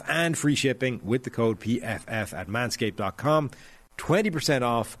 20% off and free shipping with the code PFF at manscaped.com. 20%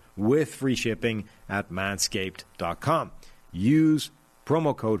 off with free shipping at manscaped.com. Use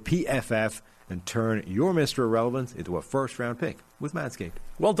promo code PFF and turn your Mr. Irrelevant into a first-round pick with Manscaped.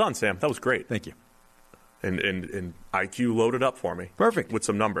 Well done, Sam. That was great. Thank you. And IQ loaded up for me. Perfect. With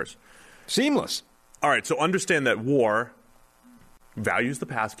some numbers. Seamless. All right, so understand that WAR values the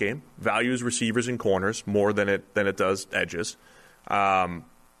pass game, values receivers and corners more than it does edges. The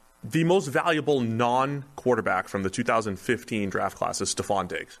most valuable non-quarterback from the 2015 draft class is Stephon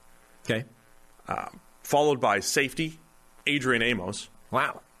Diggs. Okay. followed by safety Adrian Amos.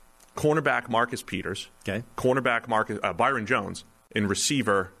 Wow. Cornerback Marcus Peters. Okay. Cornerback Byron Jones. And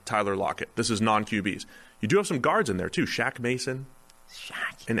receiver Tyler Lockett. This is non-QBs. You do have some guards in there, too. Shaq Mason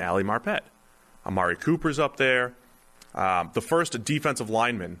and Ali Marpet. Amari Cooper's up there. The first defensive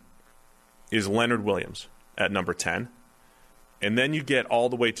lineman is Leonard Williams at number 10. And then you get all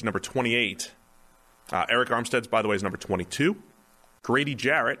the way to number 28. Eric Armstead's, by the way, is number 22. Grady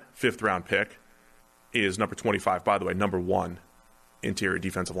Jarrett, 5th-round pick, is number 25. By the way, number 1 interior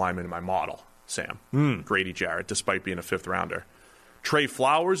defensive lineman in my model, Sam. Grady Jarrett, despite being a 5th-rounder. Trey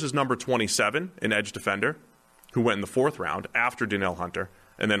Flowers is number 27, an edge defender, who went in the 4th round after Danielle Hunter.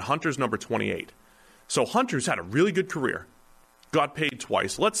 And then Hunter's number 28. So Hunter's had a really good career. Got paid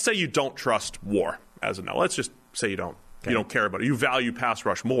twice. Let's say you don't trust War as a no. Let's just say you don't. Okay. You don't care about it. You value pass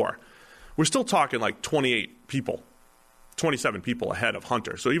rush more. We're still talking like 28 people, 27 people ahead of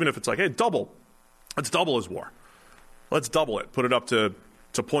Hunter. So even if it's like, hey, let's double his War. Let's double it. Put it up to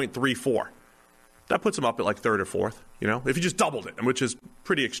 0.34. That puts him up at like 3rd or 4th, if you just doubled it, which is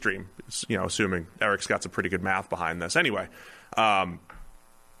pretty extreme, assuming Eric's got some pretty good math behind this. Anyway, I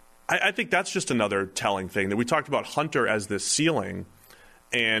think that's just another telling thing that we talked about Hunter as this ceiling.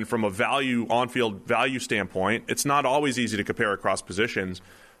 And from a on-field value standpoint, it's not always easy to compare across positions,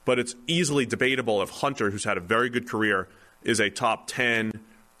 but it's easily debatable if Hunter, who's had a very good career, is a top 10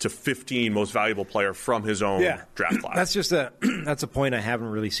 to 15 most valuable player from his own draft class. That's just that's a point I haven't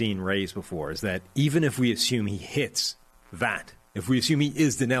really seen raised before, is that even if we assume he hits that, if we assume he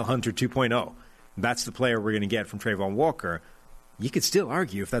is Danielle Hunter 2.0, that's the player we're going to get from Trayvon Walker, you could still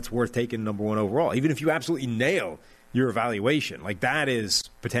argue if that's worth taking number 1 overall, even if you absolutely nail your evaluation. Like, that is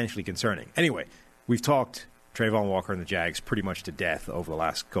potentially concerning. Anyway, we've talked Trayvon Walker and the Jags pretty much to death over the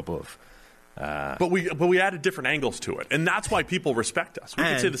last couple of But we added different angles to it, and that's why people respect us. We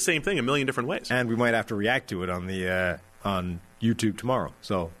can say the same thing a million different ways, and we might have to react to it on the on YouTube tomorrow.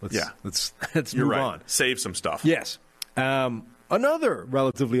 So let's move on. Save some stuff. Yes. Another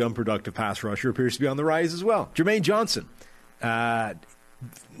relatively unproductive pass rusher appears to be on the rise as well. Jermaine Johnson. Now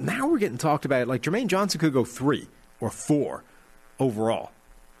we're getting talked about. Like, Jermaine Johnson could go 3 or 4 overall,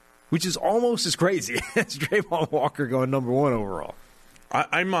 which is almost as crazy as Trayvon Walker going number 1 overall.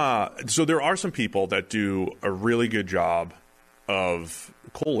 So there are some people that do a really good job of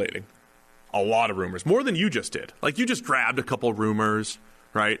collating a lot of rumors, more than you just did. Like, you just grabbed a couple rumors,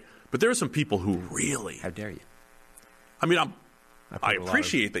 right? But there are some people who really... How dare you? I mean, I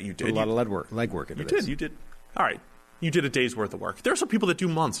appreciate that you did. A lot of legwork into this. You did. All right. You did a day's worth of work. There are some people that do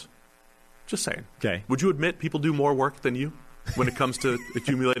months. Just saying. Okay. Would you admit people do more work than you when it comes to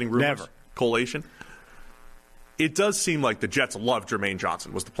accumulating rumors? Never. Collation? It does seem like the Jets love Jermaine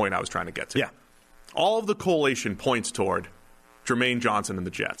Johnson, was the point I was trying to get to. Yeah. All of the collation points toward Jermaine Johnson and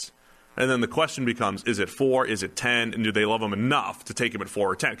the Jets. And then the question becomes, is it 4, is it 10, and do they love him enough to take him at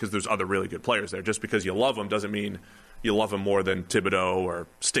 4 or 10? Because there's other really good players there. Just because you love him doesn't mean you love him more than Thibodeau or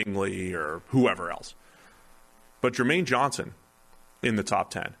Stingley or whoever else. But Jermaine Johnson in the top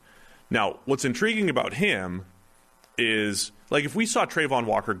 10. Now, what's intriguing about him is, like, if we saw Trayvon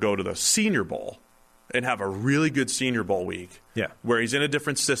Walker go to the Senior Bowl and have a really good Senior Bowl week, where he's in a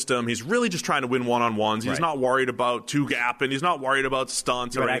different system, he's really just trying to win one-on-ones, he's not worried about two-gap, and he's not worried about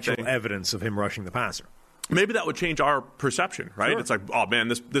stunts or anything. Actual evidence of him rushing the passer. Maybe that would change our perception, right? Sure. It's like, oh, man,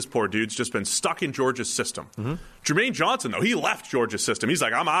 this poor dude's just been stuck in Georgia's system. Mm-hmm. Jermaine Johnson, though, he left Georgia's system. He's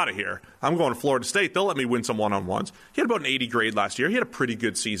like, I'm out of here. I'm going to Florida State. They'll let me win some one-on-ones. He had about an 80 grade last year. He had a pretty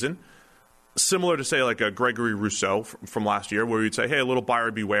good season. Similar to, say, like a Gregory Rousseau from last year, where you'd say, hey, a little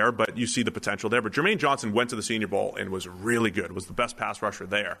buyer beware, but you see the potential there. But Jermaine Johnson went to the Senior Bowl and was really good, was the best pass rusher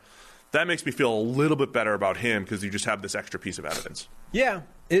there. That makes me feel a little bit better about him because you just have this extra piece of evidence. Yeah,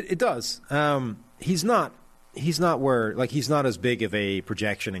 it does. He's not as big of a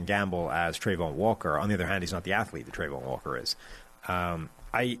projection and gamble as Trayvon Walker. On the other hand, he's not the athlete that Trayvon Walker is.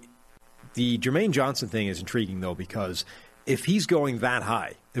 The Jermaine Johnson thing is intriguing, though, because if he's going that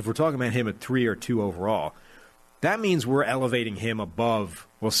high, if we're talking about him at 3 or 2 overall, that means we're elevating him above,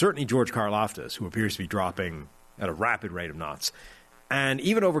 well, certainly George Karlaftis, who appears to be dropping at a rapid rate of knots, and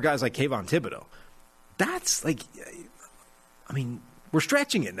even over guys like Kayvon Thibodeau. That's like, I mean, we're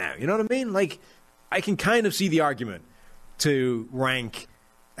stretching it now. You know what I mean? Like, I can kind of see the argument to rank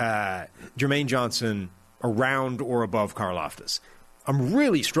Jermaine Johnson around or above Karlaftis. I'm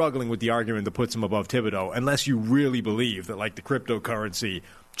really struggling with the argument that puts him above Thibodeau, unless you really believe that, like, the cryptocurrency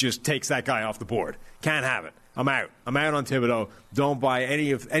just takes that guy off the board. Can't have it. I'm out. I'm out on Thibodeau. Don't buy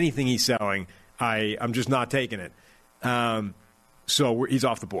anything he's selling. I'm just not taking it. So he's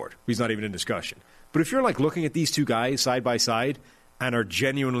off the board. He's not even in discussion. But if you're, like, looking at these two guys side by side and are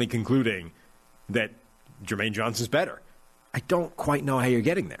genuinely concluding that Jermaine Johnson's better. I don't quite know how you're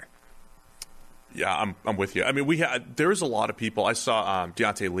getting there. Yeah, I'm with you. I mean, there's a lot of people. I saw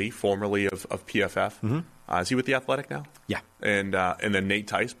Deontay Lee, formerly of PFF. Mm-hmm. Is he with The Athletic now? Yeah. And then Nate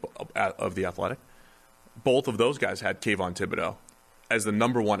Tice of The Athletic. Both of those guys had Kayvon Thibodeau as the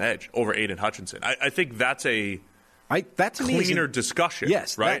number one edge over Aiden Hutchinson. I think that's that to cleaner discussion.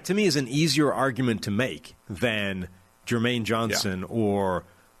 Yes, right? That to me is an easier argument to make than Jermaine Johnson or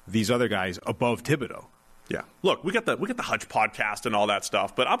these other guys above Thibodeau. Yeah. Look, we got the Hutch podcast and all that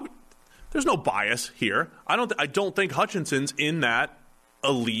stuff, but there's no bias here. I don't think Hutchinson's in that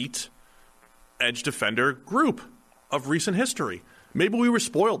elite edge defender group of recent history. Maybe we were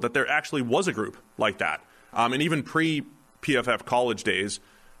spoiled that there actually was a group like that. And even pre-PFF college days,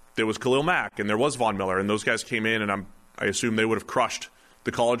 there was Khalil Mack and there was Von Miller, and those guys came in, and I assume they would have crushed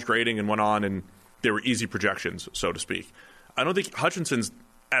the college grading and went on, and they were easy projections, so to speak. I don't think Hutchinson's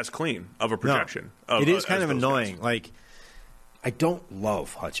as clean of a projection. No, it is kind of annoying. Guys. Like, I don't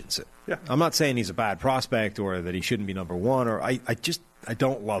love Hutchinson. Yeah. I'm not saying he's a bad prospect or that he shouldn't be number one, or I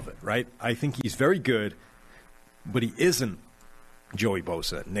don't love it, right? I think he's very good, but he isn't Joey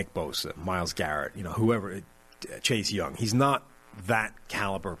Bosa, Nick Bosa, Myles Garrett, whoever, Chase Young. He's not that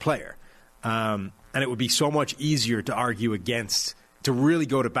caliber player. And it would be so much easier to argue against, to really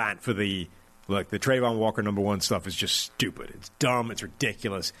go to bat for the Trayvon Walker number one stuff is just stupid. It's dumb. It's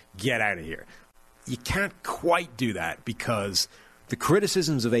ridiculous. Get out of here. You can't quite do that because the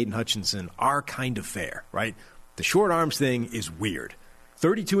criticisms of Aiden Hutchinson are kind of fair, right? The short arms thing is weird.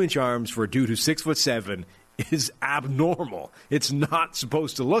 32-inch arms for a dude who's 6'7" is abnormal. It's not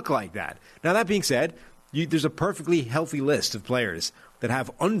supposed to look like that. Now, that being said, there's a perfectly healthy list of players that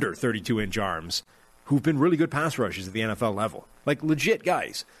have under 32-inch arms who've been really good pass rushers at the NFL level. Like legit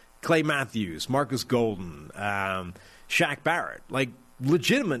guys. Clay Matthews, Marcus Golden, Shaq Barrett. Like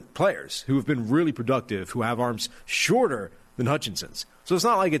legitimate players who have been really productive, who have arms shorter than Hutchinson's. So it's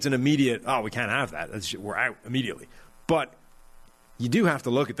not like it's an immediate, we can't have that. We're out immediately. But you do have to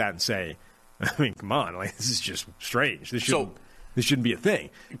look at that and say, I mean, come on, like this is just strange. This shouldn't be a thing.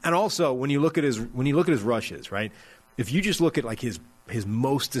 And also, when you look at his rushes, right? If you just look at like his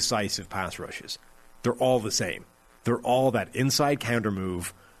most decisive pass rushes, they're all the same. They're all that inside counter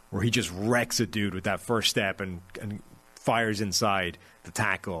move where he just wrecks a dude with that first step and fires inside the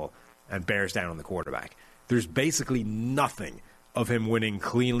tackle and bears down on the quarterback. There's basically nothing of him winning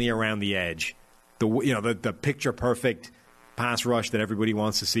cleanly around the edge. The picture perfect pass rush that everybody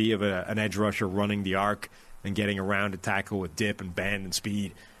wants to see of an edge rusher running the arc and getting around a tackle with dip and bend and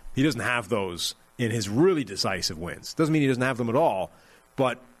speed. He doesn't have those in his really decisive wins. Doesn't mean he doesn't have them at all,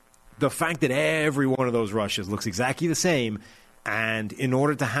 but the fact that every one of those rushes looks exactly the same, and in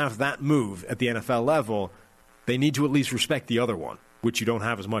order to have that move at the NFL level, they need to at least respect the other one, which you don't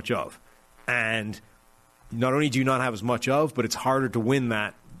have as much of. And not only do you not have as much of, but it's harder to win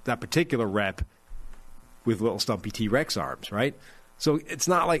that particular rep with little stumpy T-Rex arms, right? So it's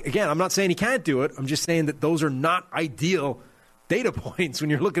not like, again, I'm not saying he can't do it. I'm just saying that those are not ideal data points when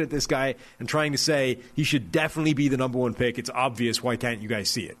you're looking at this guy and trying to say he should definitely be the number one pick. It's obvious. Why can't you guys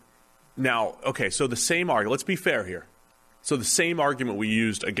see it? Now, okay, so the same argument, let's be fair here. So the same argument we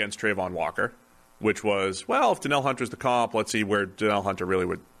used against Trayvon Walker, which was, well, if Danielle Hunter's the comp, let's see where Danielle Hunter really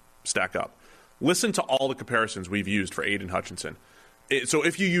would stack up. Listen to all the comparisons we've used for Aiden Hutchinson. So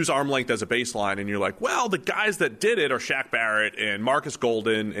if you use arm length as a baseline and you're like, well, the guys that did it are Shaq Barrett and Marcus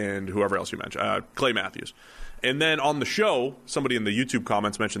Golden and whoever else you mentioned, Clay Matthews. And then on the show, somebody in the YouTube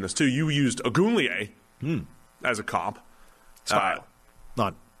comments mentioned this too, you used Ogunleye as a comp. Style,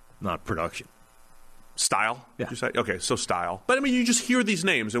 not production. Style? Yeah. Did you say? Okay, so style. But I mean, you just hear these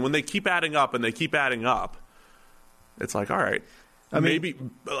names, and when they keep adding up and they keep adding up, it's like, all right. Maybe,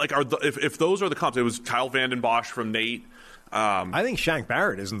 like, if those are the comps, it was Kyle Vanden Bosch from Nate. I think Shaq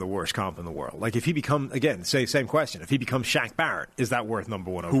Barrett isn't the worst comp in the world. Like, if he becomes, again, same question. If he becomes Shaq Barrett, is that worth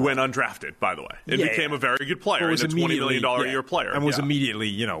number one overall? Who went undrafted, by the way. And became a very good player. And a $20 million a year player. And was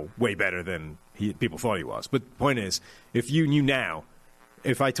immediately, way better than people thought he was. But the point is, if you knew now,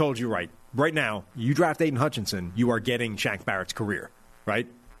 if I told you right now, you draft Aiden Hutchinson, you are getting Shaq Barrett's career, right?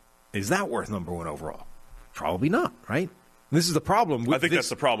 Is that worth number one overall? Probably not, right? This is the problem with that's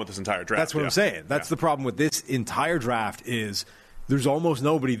the problem with this entire draft. That's what I'm saying. That's the problem with this entire draft is there's almost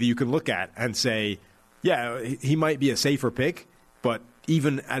nobody that you can look at and say, yeah, he might be a safer pick, but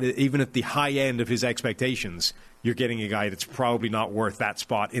even at the high end of his expectations, you're getting a guy that's probably not worth that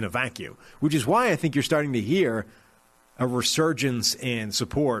spot in a vacuum, which is why I think you're starting to hear a resurgence in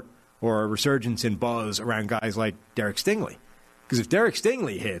support or a resurgence in buzz around guys like Derek Stingley. Because if Derek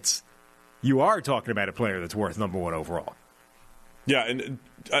Stingley hits, you are talking about a player that's worth number one overall. Yeah, and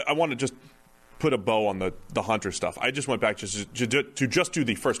I want to just put a bow on the Hunter stuff, I just went back to just do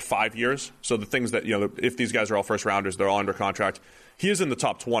the first 5 years. So the things that, if these guys are all first rounders, they're all under contract. He is in the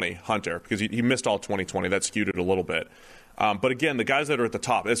top 20, Hunter, because he missed all 2020. That skewed it a little bit. But again, the guys that are at the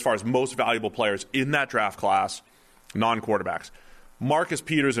top, as far as most valuable players in that draft class, non-quarterbacks, Marcus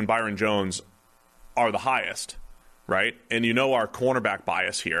Peters and Byron Jones are the highest, right? And our cornerback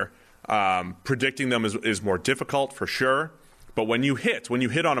bias here. Predicting them is more difficult for sure. But when you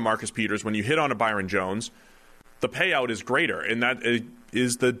hit on a Marcus Peters, when you hit on a Byron Jones, the payout is greater. And that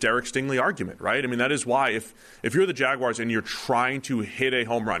is the Derek Stingley argument, right? I mean, that is why if you're the Jaguars and you're trying to hit a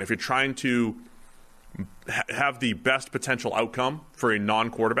home run, if you're trying to have the best potential outcome for a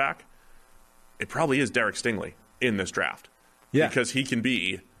non-quarterback, it probably is Derek Stingley in this draft. Yeah. Because he can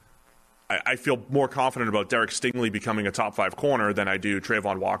be... I feel more confident about Derek Stingley becoming a top 5 corner than I do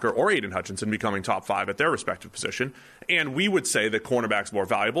Trayvon Walker or Aiden Hutchinson becoming top 5 at their respective position. And we would say that cornerback's more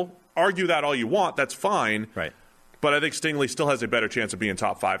valuable. Argue that all you want, that's fine. Right. But I think Stingley still has a better chance of being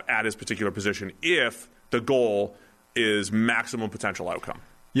top 5 at his particular position if the goal is maximum potential outcome.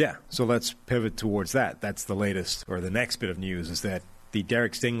 Yeah, so let's pivot towards that. That's the latest, or the next bit of news, is that the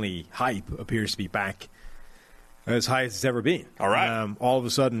Derek Stingley hype appears to be back as high as it's ever been. All right. All of a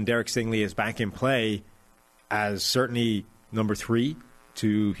sudden, Derek Stingley is back in play as certainly number 3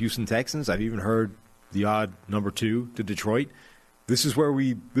 to Houston Texans. I've even heard the odd number 2 to Detroit. This is where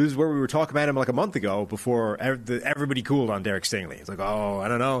we were talking about him like a month ago before everybody cooled on Derek Stingley. It's like, I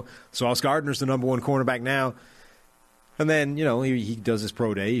don't know. Sauce Gardner's the number 1 cornerback now. And then, he does his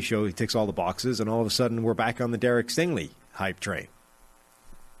pro day. He ticks all the boxes, and all of a sudden we're back on the Derek Stingley hype train.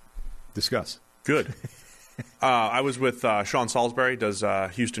 Discuss. Good. I was with Sean Salisbury, does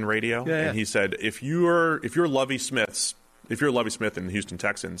Houston radio, and he said if you're Lovie Smith in the Houston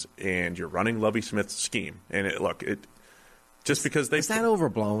Texans and you're running Lovie Smith's scheme, and just because is that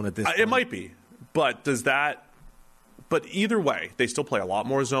overblown at this point? It might be, but But either way, they still play a lot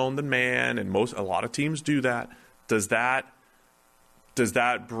more zone than man, and a lot of teams do that. Does that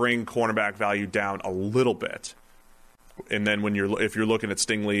bring cornerback value down a little bit? And then if you're looking at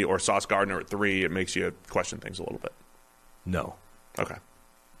Stingley or Sauce Gardner at 3, it makes you question things a little bit. No. Okay.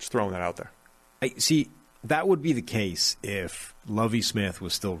 Just throwing that out there. See, that would be the case if Lovie Smith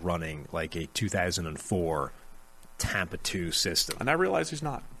was still running like a 2004 Tampa 2 system. And I realize he's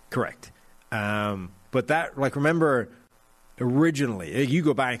not. Correct. But that, remember, originally, you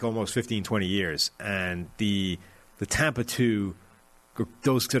go back almost 15, 20 years, and the Tampa 2,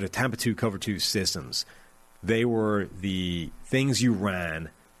 those sort of Tampa 2 cover 2 systems, they were the things you ran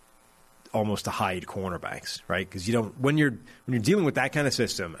almost to hide cornerbacks, right? Because when you're dealing with that kind of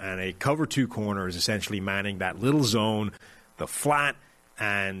system, and a cover 2 corner is essentially manning that little zone, the flat,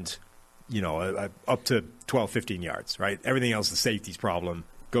 and up to 12, 15 yards, right? Everything else, the safety's problem,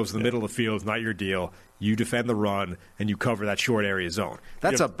 goes to the middle of the field, not your deal. You defend the run, and you cover that short area zone.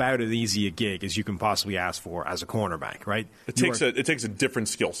 That's about as easy a gig as you can possibly ask for as a cornerback, right? It takes a different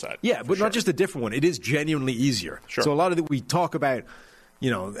skill set. Yeah, but not just a different one. It is genuinely easier. Sure. So a lot of we talk about,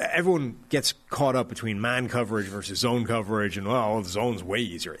 everyone gets caught up between man coverage versus zone coverage, and, the zone's way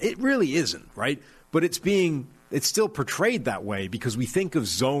easier. It really isn't, right? But it's still portrayed that way because we think of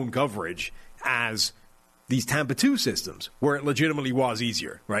zone coverage as these Tampa 2 systems, where it legitimately was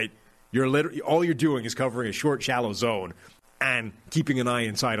easier, right? All you're doing is covering a short, shallow zone and keeping an eye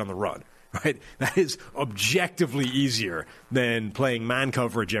inside on the run, right? That is objectively easier than playing man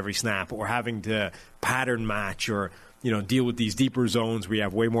coverage every snap or having to pattern match or, deal with these deeper zones where you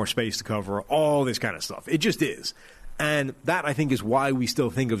have way more space to cover, all this kind of stuff. It just is. And that, I think, is why we still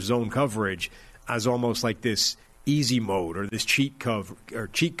think of zone coverage as almost like this easy mode or this cheat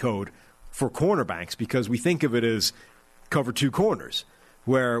code for cornerbacks, because we think of it as cover 2 corners.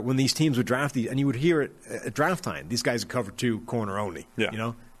 Where when these teams would draft these, and you would hear it at draft time, these guys are cover 2 corner only.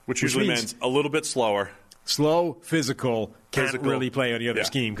 Yeah. Which usually means a little bit slower. Slow, physical, can't really play any other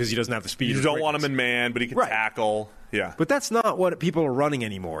scheme because he doesn't have the speed. You don't want him in man, but he can tackle. Yeah. But that's not what people are running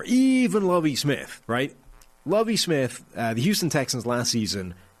anymore. Even Lovie Smith, right? Lovie Smith, the Houston Texans last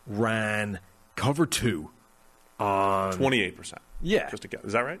season ran cover 2 on 28%. Yeah. Just to guess.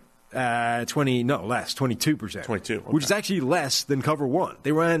 Is that right? 22%. 22, okay. Which is actually less than cover 1.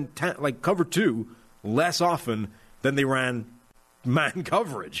 They ran cover 2 less often than they ran man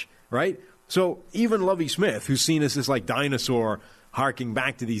coverage, right? So even Lovie Smith, who's seen as this dinosaur harking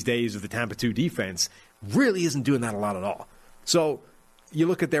back to these days of the Tampa 2 defense, really isn't doing that a lot at all. So you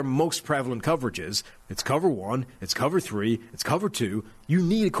look at their most prevalent coverages, it's cover 1, it's cover 3, it's cover 2. You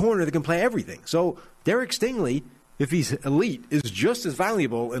need a corner that can play everything. So Derek Stingley, if he's elite, is just as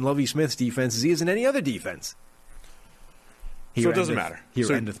valuable in Lovie Smith's defense as he is in any other defense. So it doesn't matter. Here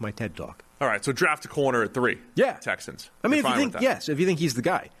So- endeth my TED Talk. All right, so draft a corner at 3. Yeah. Texans. I mean, You're if you fine think with that. if you think he's the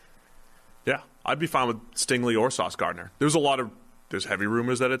guy. Yeah, I'd be fine with Stingley or Sauce Gardner. There's heavy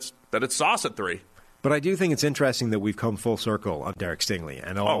rumors that it's Sauce at 3. But I do think it's interesting that we've come full circle on Derek Stingley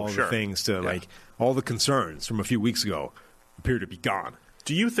and all sure. the things to Yeah. all the concerns from a few weeks ago appear to be gone.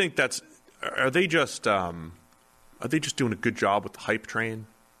 Do you think are they just doing a good job with the hype train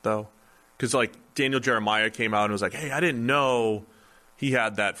though? Because Daniel Jeremiah came out and was like, "Hey, I didn't know he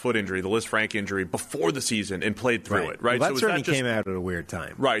had that foot injury, the Liz Frank injury, before the season and played through it." Right? Well, that so is certainly just, came out at a weird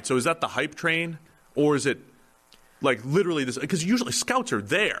time. Right. So is that the hype train, or is it literally this? Because usually scouts are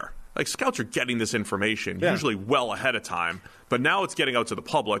there. Scouts are getting this information usually well ahead of time, but now it's getting out to the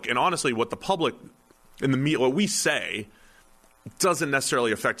public. And honestly, what the public what we say doesn't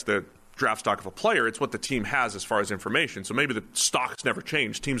necessarily affect the draft stock of a player. It's what the team has as far as information. So maybe the stock's never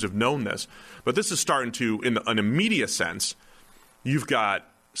changed. Teams have known this, but this is starting to, in an immediate sense, you've got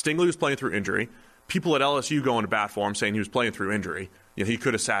Stingley who's playing through injury. People at LSU going to bat for him, saying he was playing through injury. He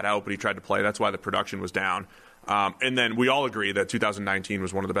could have sat out, but he tried to play. That's why the production was down. And then we all agree that 2019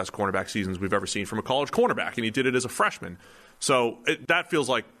 was one of the best cornerback seasons we've ever seen from a college cornerback, and he did it as a freshman. So that feels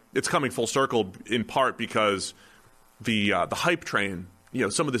like it's coming full circle in part because the hype train,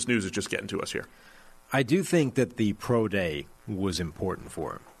 some of this news is just getting to us here. I do think that the pro day was important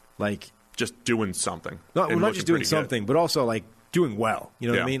for him. Just doing something. Not just looking doing pretty something, but also doing well. You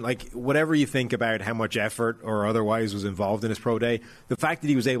know what I Yeah. mean? Whatever you think about how much effort or otherwise was involved in his pro day, the fact that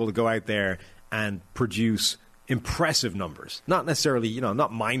he was able to go out there and produce impressive numbers. Not necessarily,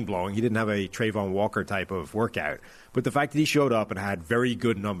 not mind-blowing. He didn't have a Trayvon Walker type of workout. But the fact that he showed up and had very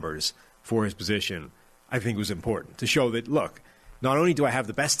good numbers for his position, I think was important to show that, look, not only do I have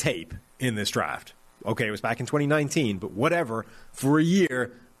the best tape in this draft, okay, it was back in 2019, but whatever, for a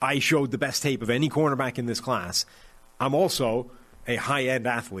year, I showed the best tape of any cornerback in this class. I'm also a high-end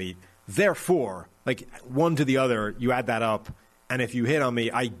athlete. Therefore, one to the other, you add that up, and if you hit on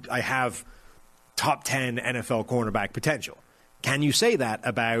me, I have top 10 NFL cornerback potential. Can you say that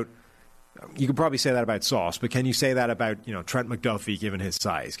about, you could probably say that about Sauce, but can you say that about, Trent McDuffie given his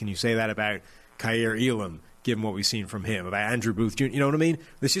size? Can you say that about Kaiir Elam given what we've seen from him, about Andrew Booth Jr.? You know what I mean?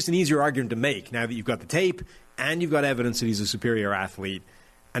 It's just an easier argument to make now that you've got the tape and you've got evidence that he's a superior athlete,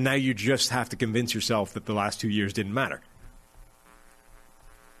 and now you just have to convince yourself that the last 2 years didn't matter.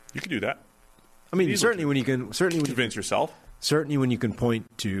 You can do that. I mean, certainly when you can Convince yourself. Certainly when you can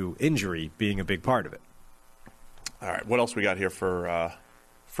point to injury being a big part of it. All right, what else we got here for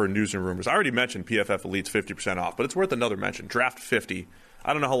news and rumors? I already mentioned PFF Elite's 50% off, but it's worth another mention. Draft 50.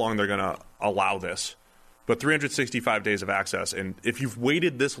 I don't know how long they're going to allow this, but 365 days of access. And if you've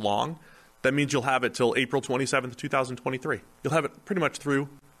waited this long, that means you'll have it till April 27th, 2023. You'll have it pretty much through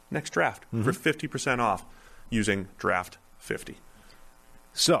next draft for 50% off using Draft 50.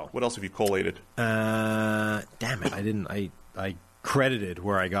 So, what else have you collated? Damn it, I credited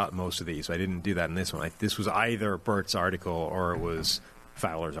where I got most of these. I didn't do that in this one. This was either Bert's article or it was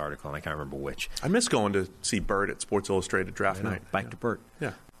Fowler's article, and I can't remember which. I miss going to see Bert at Sports Illustrated Draft Night. Back to Bert.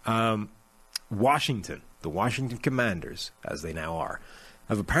 Yeah. Washington, the Washington Commanders, as they now are,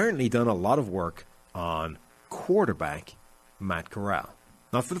 have apparently done a lot of work on quarterback Matt Corral.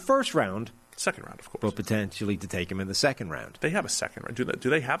 Not for the first round, Second round, of course. but potentially to take him in the second round. They have a second round. Do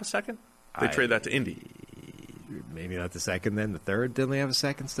they have a second? They trade that to Indy. Maybe not the second, then the third. Didn't they have a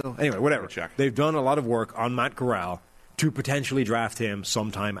second still? Anyway, whatever. Check. They've done a lot of work on Matt Corral to potentially draft him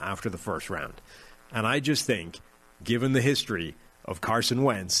sometime after the first round. And I just think, given the history of Carson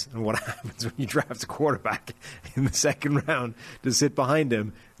Wentz and what happens when you draft a quarterback in the second round to sit behind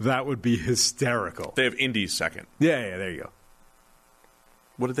him, that would be hysterical. They have Indy's second. Yeah, there you go.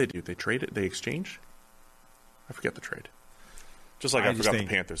 What did they do? They trade it? They exchange? I forget the trade. Just like I just forgot the think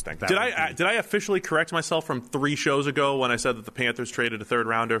Panthers thing. that Did would I did I officially correct myself from 3 shows ago when I said that the Panthers traded a third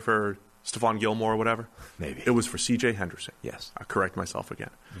rounder for Stephon Gilmore or whatever? Maybe. It was for C.J. Henderson. Yes. I correct myself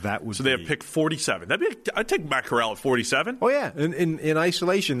again. That would so they have pick 47. I'd take Matt Corral at 47. Oh, yeah. In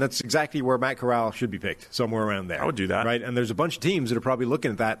isolation, that's exactly where Matt Corral should be picked, somewhere around there. I would do that. Right? And there's a bunch of teams that are probably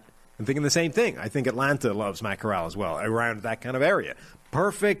looking at that and thinking the same thing. I think Atlanta loves Matt Corral as well, around that kind of area.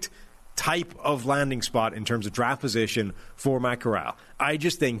 Perfect type of landing spot in terms of draft position for Matt Corral. I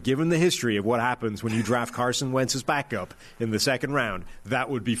just think, given the history of what happens when you draft Carson Wentz's backup in the second round, that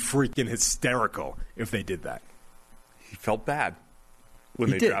would be freaking hysterical if they did that. He felt bad when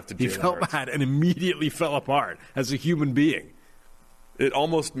they drafted Jalen He felt Hurts. bad and immediately fell apart as a human being. It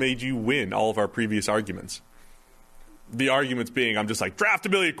almost made you win all of our previous arguments. The arguments being, I'm just like, draft a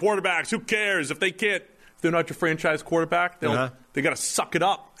million quarterbacks, who cares? If they're not your franchise quarterback, they got to suck it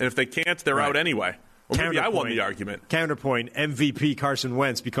up. And if they can't, they're out anyway. Or maybe I won the argument. Counterpoint, MVP Carson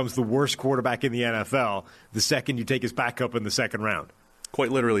Wentz becomes the worst quarterback in the NFL the second you take his backup in the second round.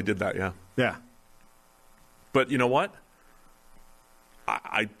 Quite literally did that, yeah. Yeah. But you know what?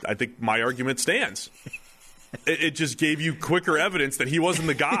 I think my argument stands. It just gave you quicker evidence that he wasn't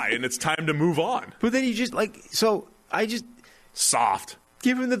the guy, and it's time to move on. But then you just, Soft.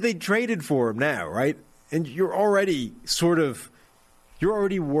 Given that they traded for him now, right? And you're already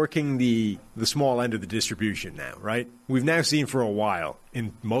working the small end of the distribution now, right? We've now seen for a while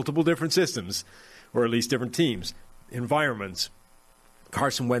in multiple different systems, or at least different teams, environments,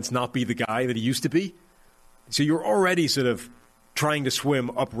 Carson Wentz not be the guy that he used to be. So you're already sort of trying to swim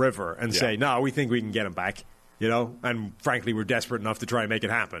upriver and say, no, we think we can get him back, And frankly, we're desperate enough to try and make it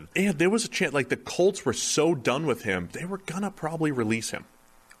happen. And there was a chance, the Colts were so done with him, they were going to probably release him.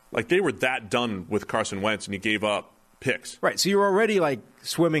 They were that done with Carson Wentz, and he gave up picks. Right, so you're already,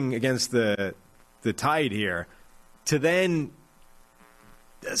 swimming against the tide here to then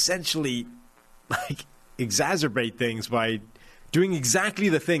essentially, exacerbate things by doing exactly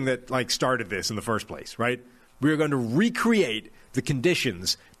the thing that, started this in the first place, right? We are going to recreate the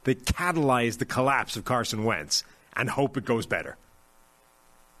conditions that catalyzed the collapse of Carson Wentz and hope it goes better.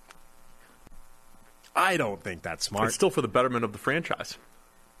 I don't think that's smart. It's still for the betterment of the franchise.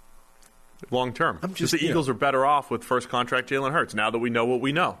 Long term. Just the Eagles are better off with first contract Jalen Hurts now that we know what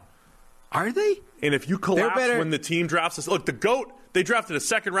we know. Are they? And if you collapse when the team drafts us, look, the GOAT, they drafted a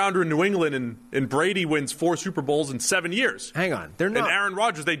second rounder in New England, and Brady wins 4 Super Bowls in 7 years. Hang on, they're not. And Aaron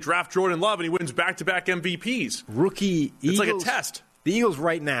Rodgers, they draft Jordan Love, and he wins back-to-back MVPs. Rookie Eagles. It's like a test. The Eagles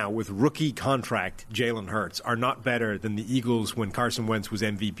right now with rookie contract Jalen Hurts are not better than the Eagles when Carson Wentz was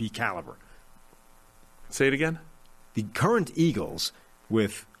MVP caliber. Say it again? The current Eagles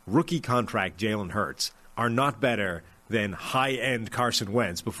with rookie contract Jalen Hurts are not better than high-end Carson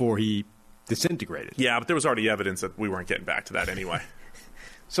Wentz before he disintegrated. Yeah, but there was already evidence that we weren't getting back to that anyway.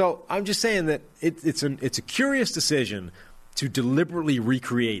 So I'm just saying that it's a curious decision to deliberately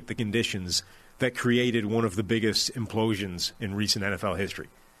recreate the conditions that created one of the biggest implosions in recent NFL history.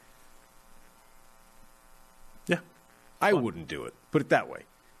 Yeah. I wouldn't do it. Put it that way.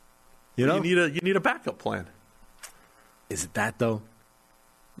 You need a backup plan. Is it that, though?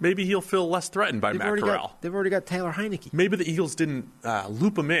 Maybe he'll feel less threatened by Matt Corral. They've already got Taylor Heineke. Maybe the Eagles didn't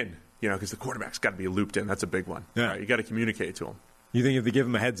loop him in, because the quarterback's got to be looped in. That's a big one. Yeah. Right, you got to communicate to him. You think if they give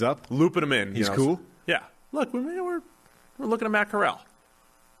him a heads up? Looping him in. He's cool? Yeah. Look, we're looking at Matt Corral.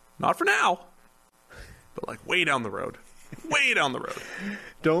 Not for now, but way down the road. Way down the road.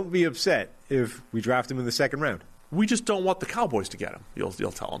 Don't be upset if we draft him in the second round. We just don't want the Cowboys to get him, you'll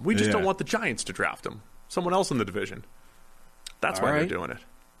tell him. We just don't want the Giants to draft him. Someone else in the division. That's why they're doing it.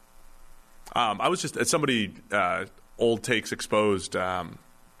 I was just, somebody, Old Takes Exposed,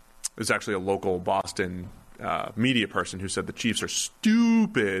 is actually a local Boston media person who said the Chiefs are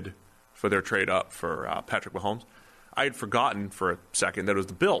stupid for their trade up for Patrick Mahomes. I had forgotten for a second that it was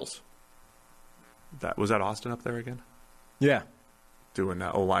the Bills. Was that Austin up there again? Yeah. Doing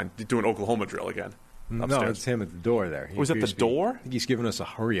O-line, doing Oklahoma drill again. Upstairs. No, it's him at the door there. Was it the door? I think he's giving us a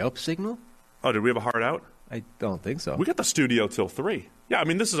hurry up signal. Oh, did we have a hard out? I don't think so. We got the studio till 3. Yeah, I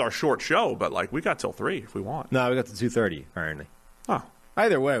mean, this is our short show, but we got till 3 if we want. No, we got to 2:30 apparently. Oh.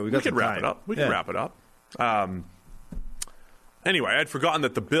 Either way, we can wrap it up. We can wrap it up. Anyway, I'd forgotten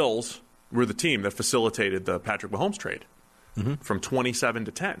that the Bills were the team that facilitated the Patrick Mahomes trade from 27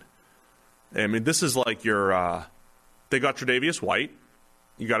 to 10. I mean, this is like your they got Tre'Davious White.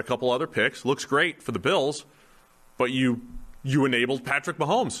 You got a couple other picks. Looks great for the Bills, but you enabled Patrick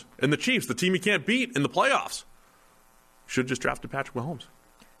Mahomes and the Chiefs, the team you can't beat in the playoffs. Should have just drafted Patrick Mahomes.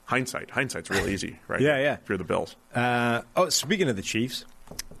 Hindsight's real easy, right? Yeah. If you're the Bills. Speaking of the Chiefs,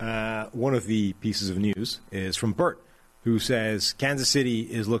 one of the pieces of news is from Bert, who says Kansas City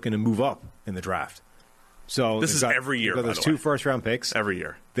is looking to move up in the draft. So this is every year. Those 2 first-round picks every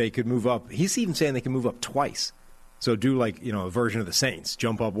year. They could move up. He's even saying they can move up twice. So do a version of the Saints.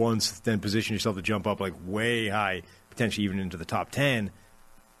 Jump up once, then position yourself to jump up way high, potentially even into the top 10.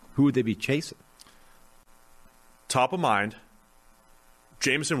 Who would they be chasing? Top of mind,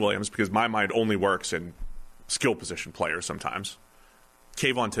 Jameson Williams, because my mind only works in skill position players sometimes.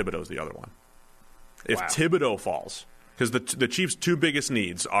 Kayvon Thibodeau is the other one. If Thibodeau falls, because the Chiefs' 2 biggest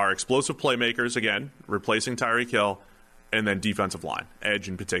needs are explosive playmakers, again, replacing Tyreek Hill, and then defensive line, edge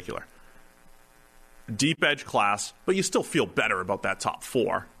in particular. Deep edge class, but you still feel better about that top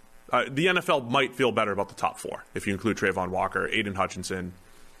 4. The NFL might feel better about the top 4 if you include Trayvon Walker, Aiden Hutchinson,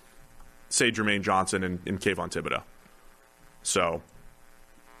 say Jermaine Johnson, and Kayvon Thibodeau. So,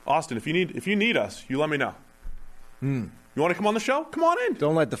 Austin, if you need us, you let me know. You want to come on the show? Come on in.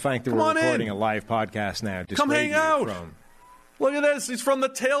 Don't let the fact that Come we're on recording in. a live podcast now Come dissuade hang you out. from Look at this. He's from the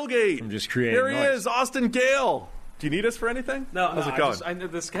tailgate. I'm just creating There he noise. is, Austin Gale. Do you need us for anything? How's it going? I know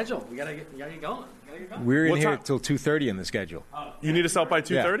the schedule. We gotta get going. We're in What here time? till 2:30 in the schedule. You need us out by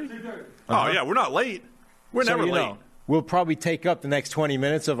 2:30? Oh, yeah, we're not late. We're So never you late. know, we'll probably take up the next 20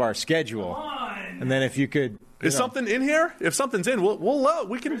 minutes of our schedule. And then if you could... Is something in here? If something's in,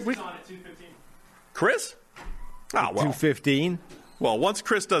 we can... Chris? Oh, well. 2:15? Well, once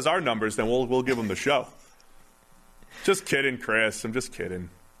Chris does our numbers, then we'll give him the show. Just kidding, Chris. I'm just kidding.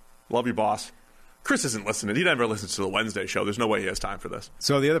 Love you, boss. Chris isn't listening. He never listens to the Wednesday show. There's no way he has time for this.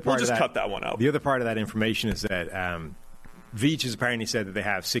 So the other part We'll of just that, cut that one out. The other part of that information is that Veach has apparently said that they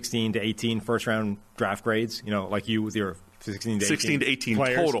have 16 to 18 first-round draft grades, like you with your 16 to 18 16 to 18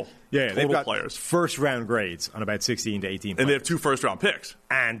 players. total. Yeah, Total they've got players. first-round grades on about 16 to 18 And players. they have 2 first-round picks.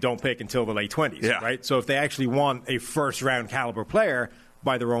 And don't pick until the late 20s, Yeah. right? So if they actually want a first-round caliber player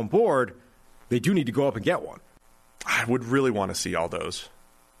by their own board, they do need to go up and get one. I would really want to see all those.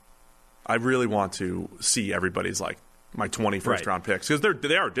 I really want to see everybody's, my 20 first-round picks. Because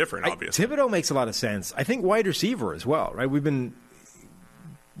they are different, obviously. Thibodeau makes a lot of sense. I think wide receiver as well, right? We've been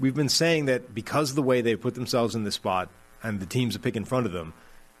saying that because of the way they've put themselves in this spot and the teams that pick in front of them,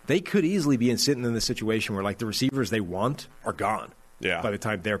 they could easily be sitting in this situation where the receivers they want are gone by the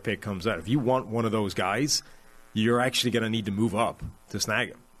time their pick comes out. If you want one of those guys, you're actually going to need to move up to snag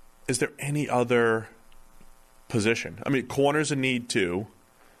him. Is there any other position? I mean, corner's a need too,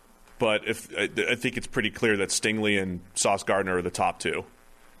 but I think it's pretty clear that Stingley and Sauce Gardner are the top 2.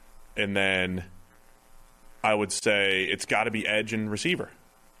 And then I would say it's got to be edge and receiver.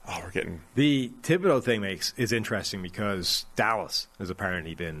 Oh, we're getting... The Thibodeau thing is interesting because Dallas has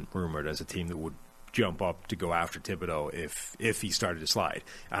apparently been rumored as a team that would jump up to go after Thibodeau if he started to slide.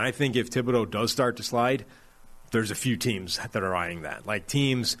 And I think if Thibodeau does start to slide, there's a few teams that are eyeing that.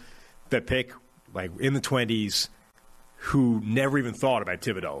 Teams that pick in the 20s who never even thought about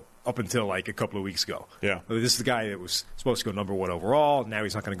Thibodeau up until a couple of weeks ago. Yeah. This is the guy that was supposed to go number 1 overall. Now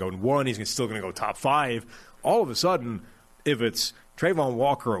he's not going to go 1. He's still going to go top 5. All of a sudden, if it's Trayvon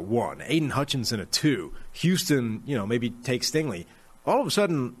Walker at 1, Aiden Hutchinson at 2, Houston, maybe take Stingley. All of a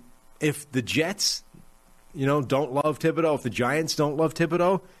sudden, if the Jets, don't love Thibodeau, if the Giants don't love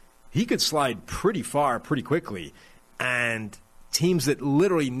Thibodeau, he could slide pretty far pretty quickly. And teams that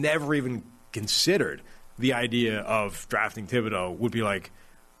literally never even considered the idea of drafting Thibodeau would be like,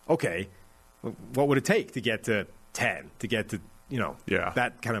 okay, what would it take to get to 10, to get to,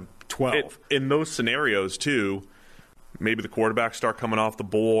 that kind of 12? In those scenarios, too, maybe the quarterbacks start coming off the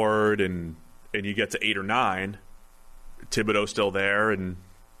board and you get to 8 or 9, Thibodeau's still there, and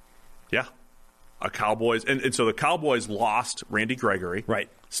Cowboys. And so the Cowboys lost Randy Gregory. Right.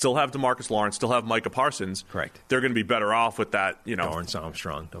 Still have DeMarcus Lawrence, still have Micah Parsons. Correct. They're going to be better off with that, Dorrance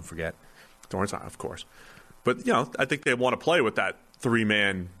Armstrong, don't forget. Dorrance, of course. But, I think they want to play with that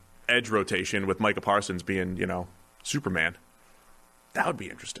 3-man edge rotation with Micah Parsons being, Superman. That would be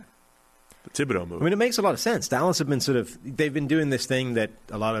interesting. The Thibodeau move. I mean, it makes a lot of sense. Dallas have been they've been doing this thing that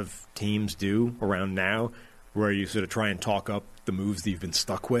a lot of teams do around now where you sort of try and talk up the moves that you've been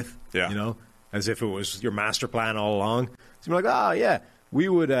stuck with, as if it was your master plan all along. So you're like,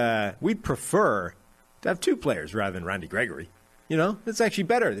 we'd prefer to have 2 players rather than Randy Gregory. It's actually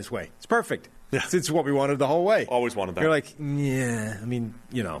better this way. It's perfect. Yeah. It's what we wanted the whole way. Always wanted that. You're like, yeah, I mean,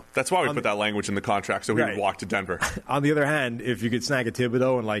 That's why we put that language in the contract so he would walk to Denver. On the other hand, if you could snag a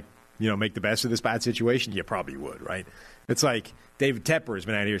Thibodeau and make the best of this bad situation, you probably would, right? It's like David Tepper has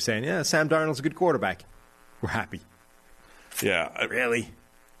been out here saying, yeah, Sam Darnold's a good quarterback. We're happy. Yeah. Really?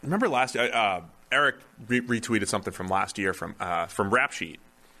 Remember last year, Eric retweeted something from last year from Rap Sheet,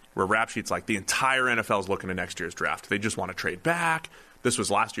 where Rap Sheet's like the entire NFL is looking at next year's draft. They just want to trade back. This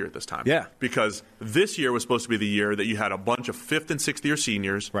was last year at this time. Yeah. Because this year was supposed to be the year that you had a bunch of 5th and 6th year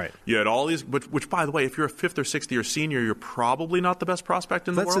seniors. Right. You had all these, which by the way, if you're a 5th or 6th year senior, you're probably not the best prospect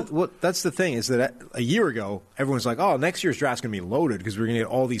in the world. That's the thing, is that a year ago, everyone's like, oh, next year's draft's going to be loaded because we're going to get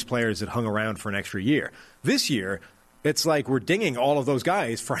all these players that hung around for an extra year. This year, it's like we're dinging all of those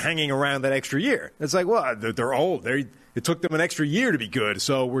guys for hanging around that extra year. It's like, well, they're old. It took them an extra year to be good,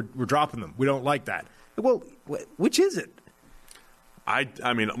 so we're dropping them. We don't like that. Well, which is it?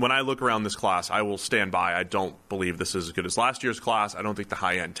 I mean, when I look around this class, I will stand by. I don't believe this is as good as last year's class. I don't think the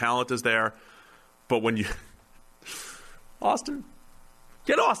high-end talent is there. But when you... Austin?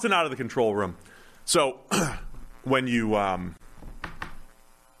 Get Austin out of the control room. So, when you...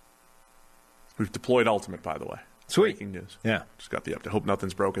 We've deployed Ultimate, by the way. Sweet. Breaking news. Yeah. Just got the update. Hope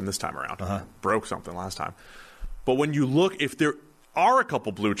nothing's broken this time around. Broke something last time. But when you look... If there are a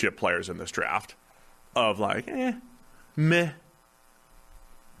couple blue-chip players in this draft of meh.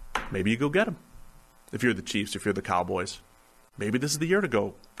 Maybe you go get him. If you're the Chiefs, if you're the Cowboys, maybe this is the year to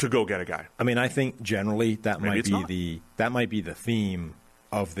go get a guy. I mean, I think generally that Maybe might be the theme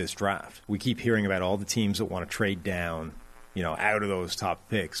of this draft. We keep hearing about all the teams that want to trade down, out of those top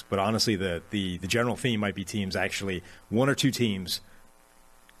picks. But honestly, the general theme might be teams actually, one or two teams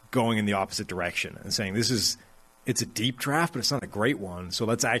going in the opposite direction and saying it's a deep draft, but it's not a great one. So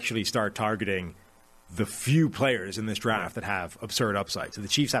let's actually start targeting the few players in this draft that have absurd upside. So the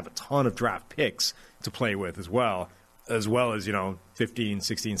Chiefs have a ton of draft picks to play with as well as 15,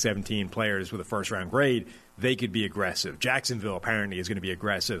 16, 17 players with a first-round grade. They could be aggressive. Jacksonville apparently is going to be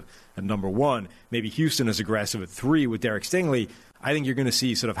aggressive at number 1. Maybe Houston is aggressive at 3 with Derek Stingley. I think you're going to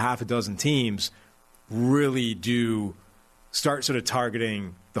see sort of half a dozen teams really start sort of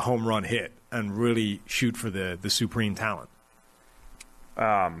targeting the home run hit and really shoot for the supreme talent.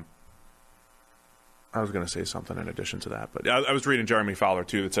 I was going to say something in addition to that, but I was reading Jeremy Fowler,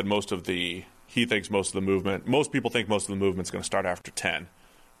 too, that said most people think most of the movement's going to start after 10,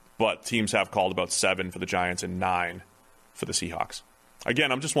 but teams have called about 7 for the Giants and 9 for the Seahawks.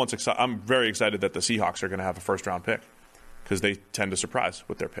 Again, I'm very excited that the Seahawks are going to have a first-round pick because they tend to surprise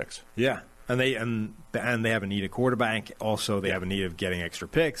with their picks. Yeah, and they have a need of quarterback. Also, they have a need of getting extra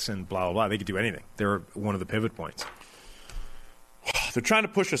picks and blah, blah, blah. They could do anything. They're one of the pivot points. They're trying to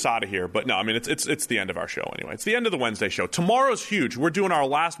push us out of here, but no, I mean, it's the end of our show anyway. It's the end of the Wednesday show. Tomorrow's huge. We're doing our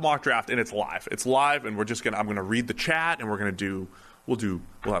last mock draft, and it's live. It's live, and I'm going to read the chat, and we'll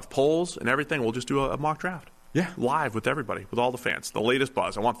have polls and everything. We'll just do a mock draft. Yeah. Live with everybody, with all the fans. The latest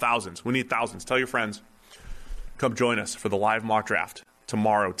buzz. I want thousands. We need thousands. Tell your friends. Come join us for the live mock draft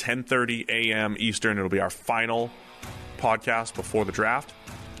tomorrow, 10:30 a.m. Eastern. It'll be our final podcast before the draft.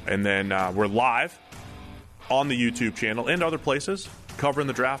 And then we're live on the YouTube channel and other places, covering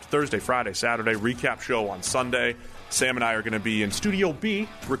the draft Thursday, Friday, Saturday, recap show on Sunday. Sam and I are going to be in Studio B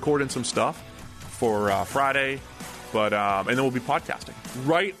recording some stuff for Friday, and then we'll be podcasting.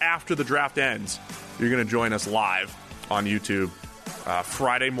 Right after the draft ends, you're going to join us live on YouTube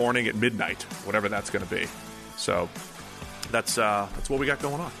Friday morning at midnight, whatever that's going to be. So that's what we got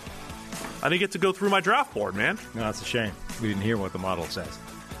going on. I didn't get to go through my draft board, man. No, that's a shame. We didn't hear what the model says.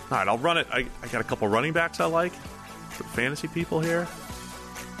 All right, I'll run it. I got a couple running backs I like for the fantasy people here.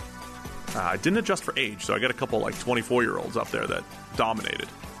 I didn't adjust for age, so I got a couple 24-year-olds up there that dominated.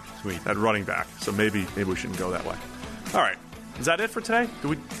 Sweet. At running back. So maybe we shouldn't go that way. All right, is that it for today? Do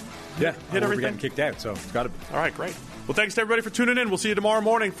we hit everything? We're getting kicked out, so it's got to be. All right, great. Well, thanks to everybody for tuning in. We'll see you tomorrow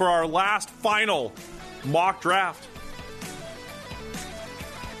morning for our last final mock draft.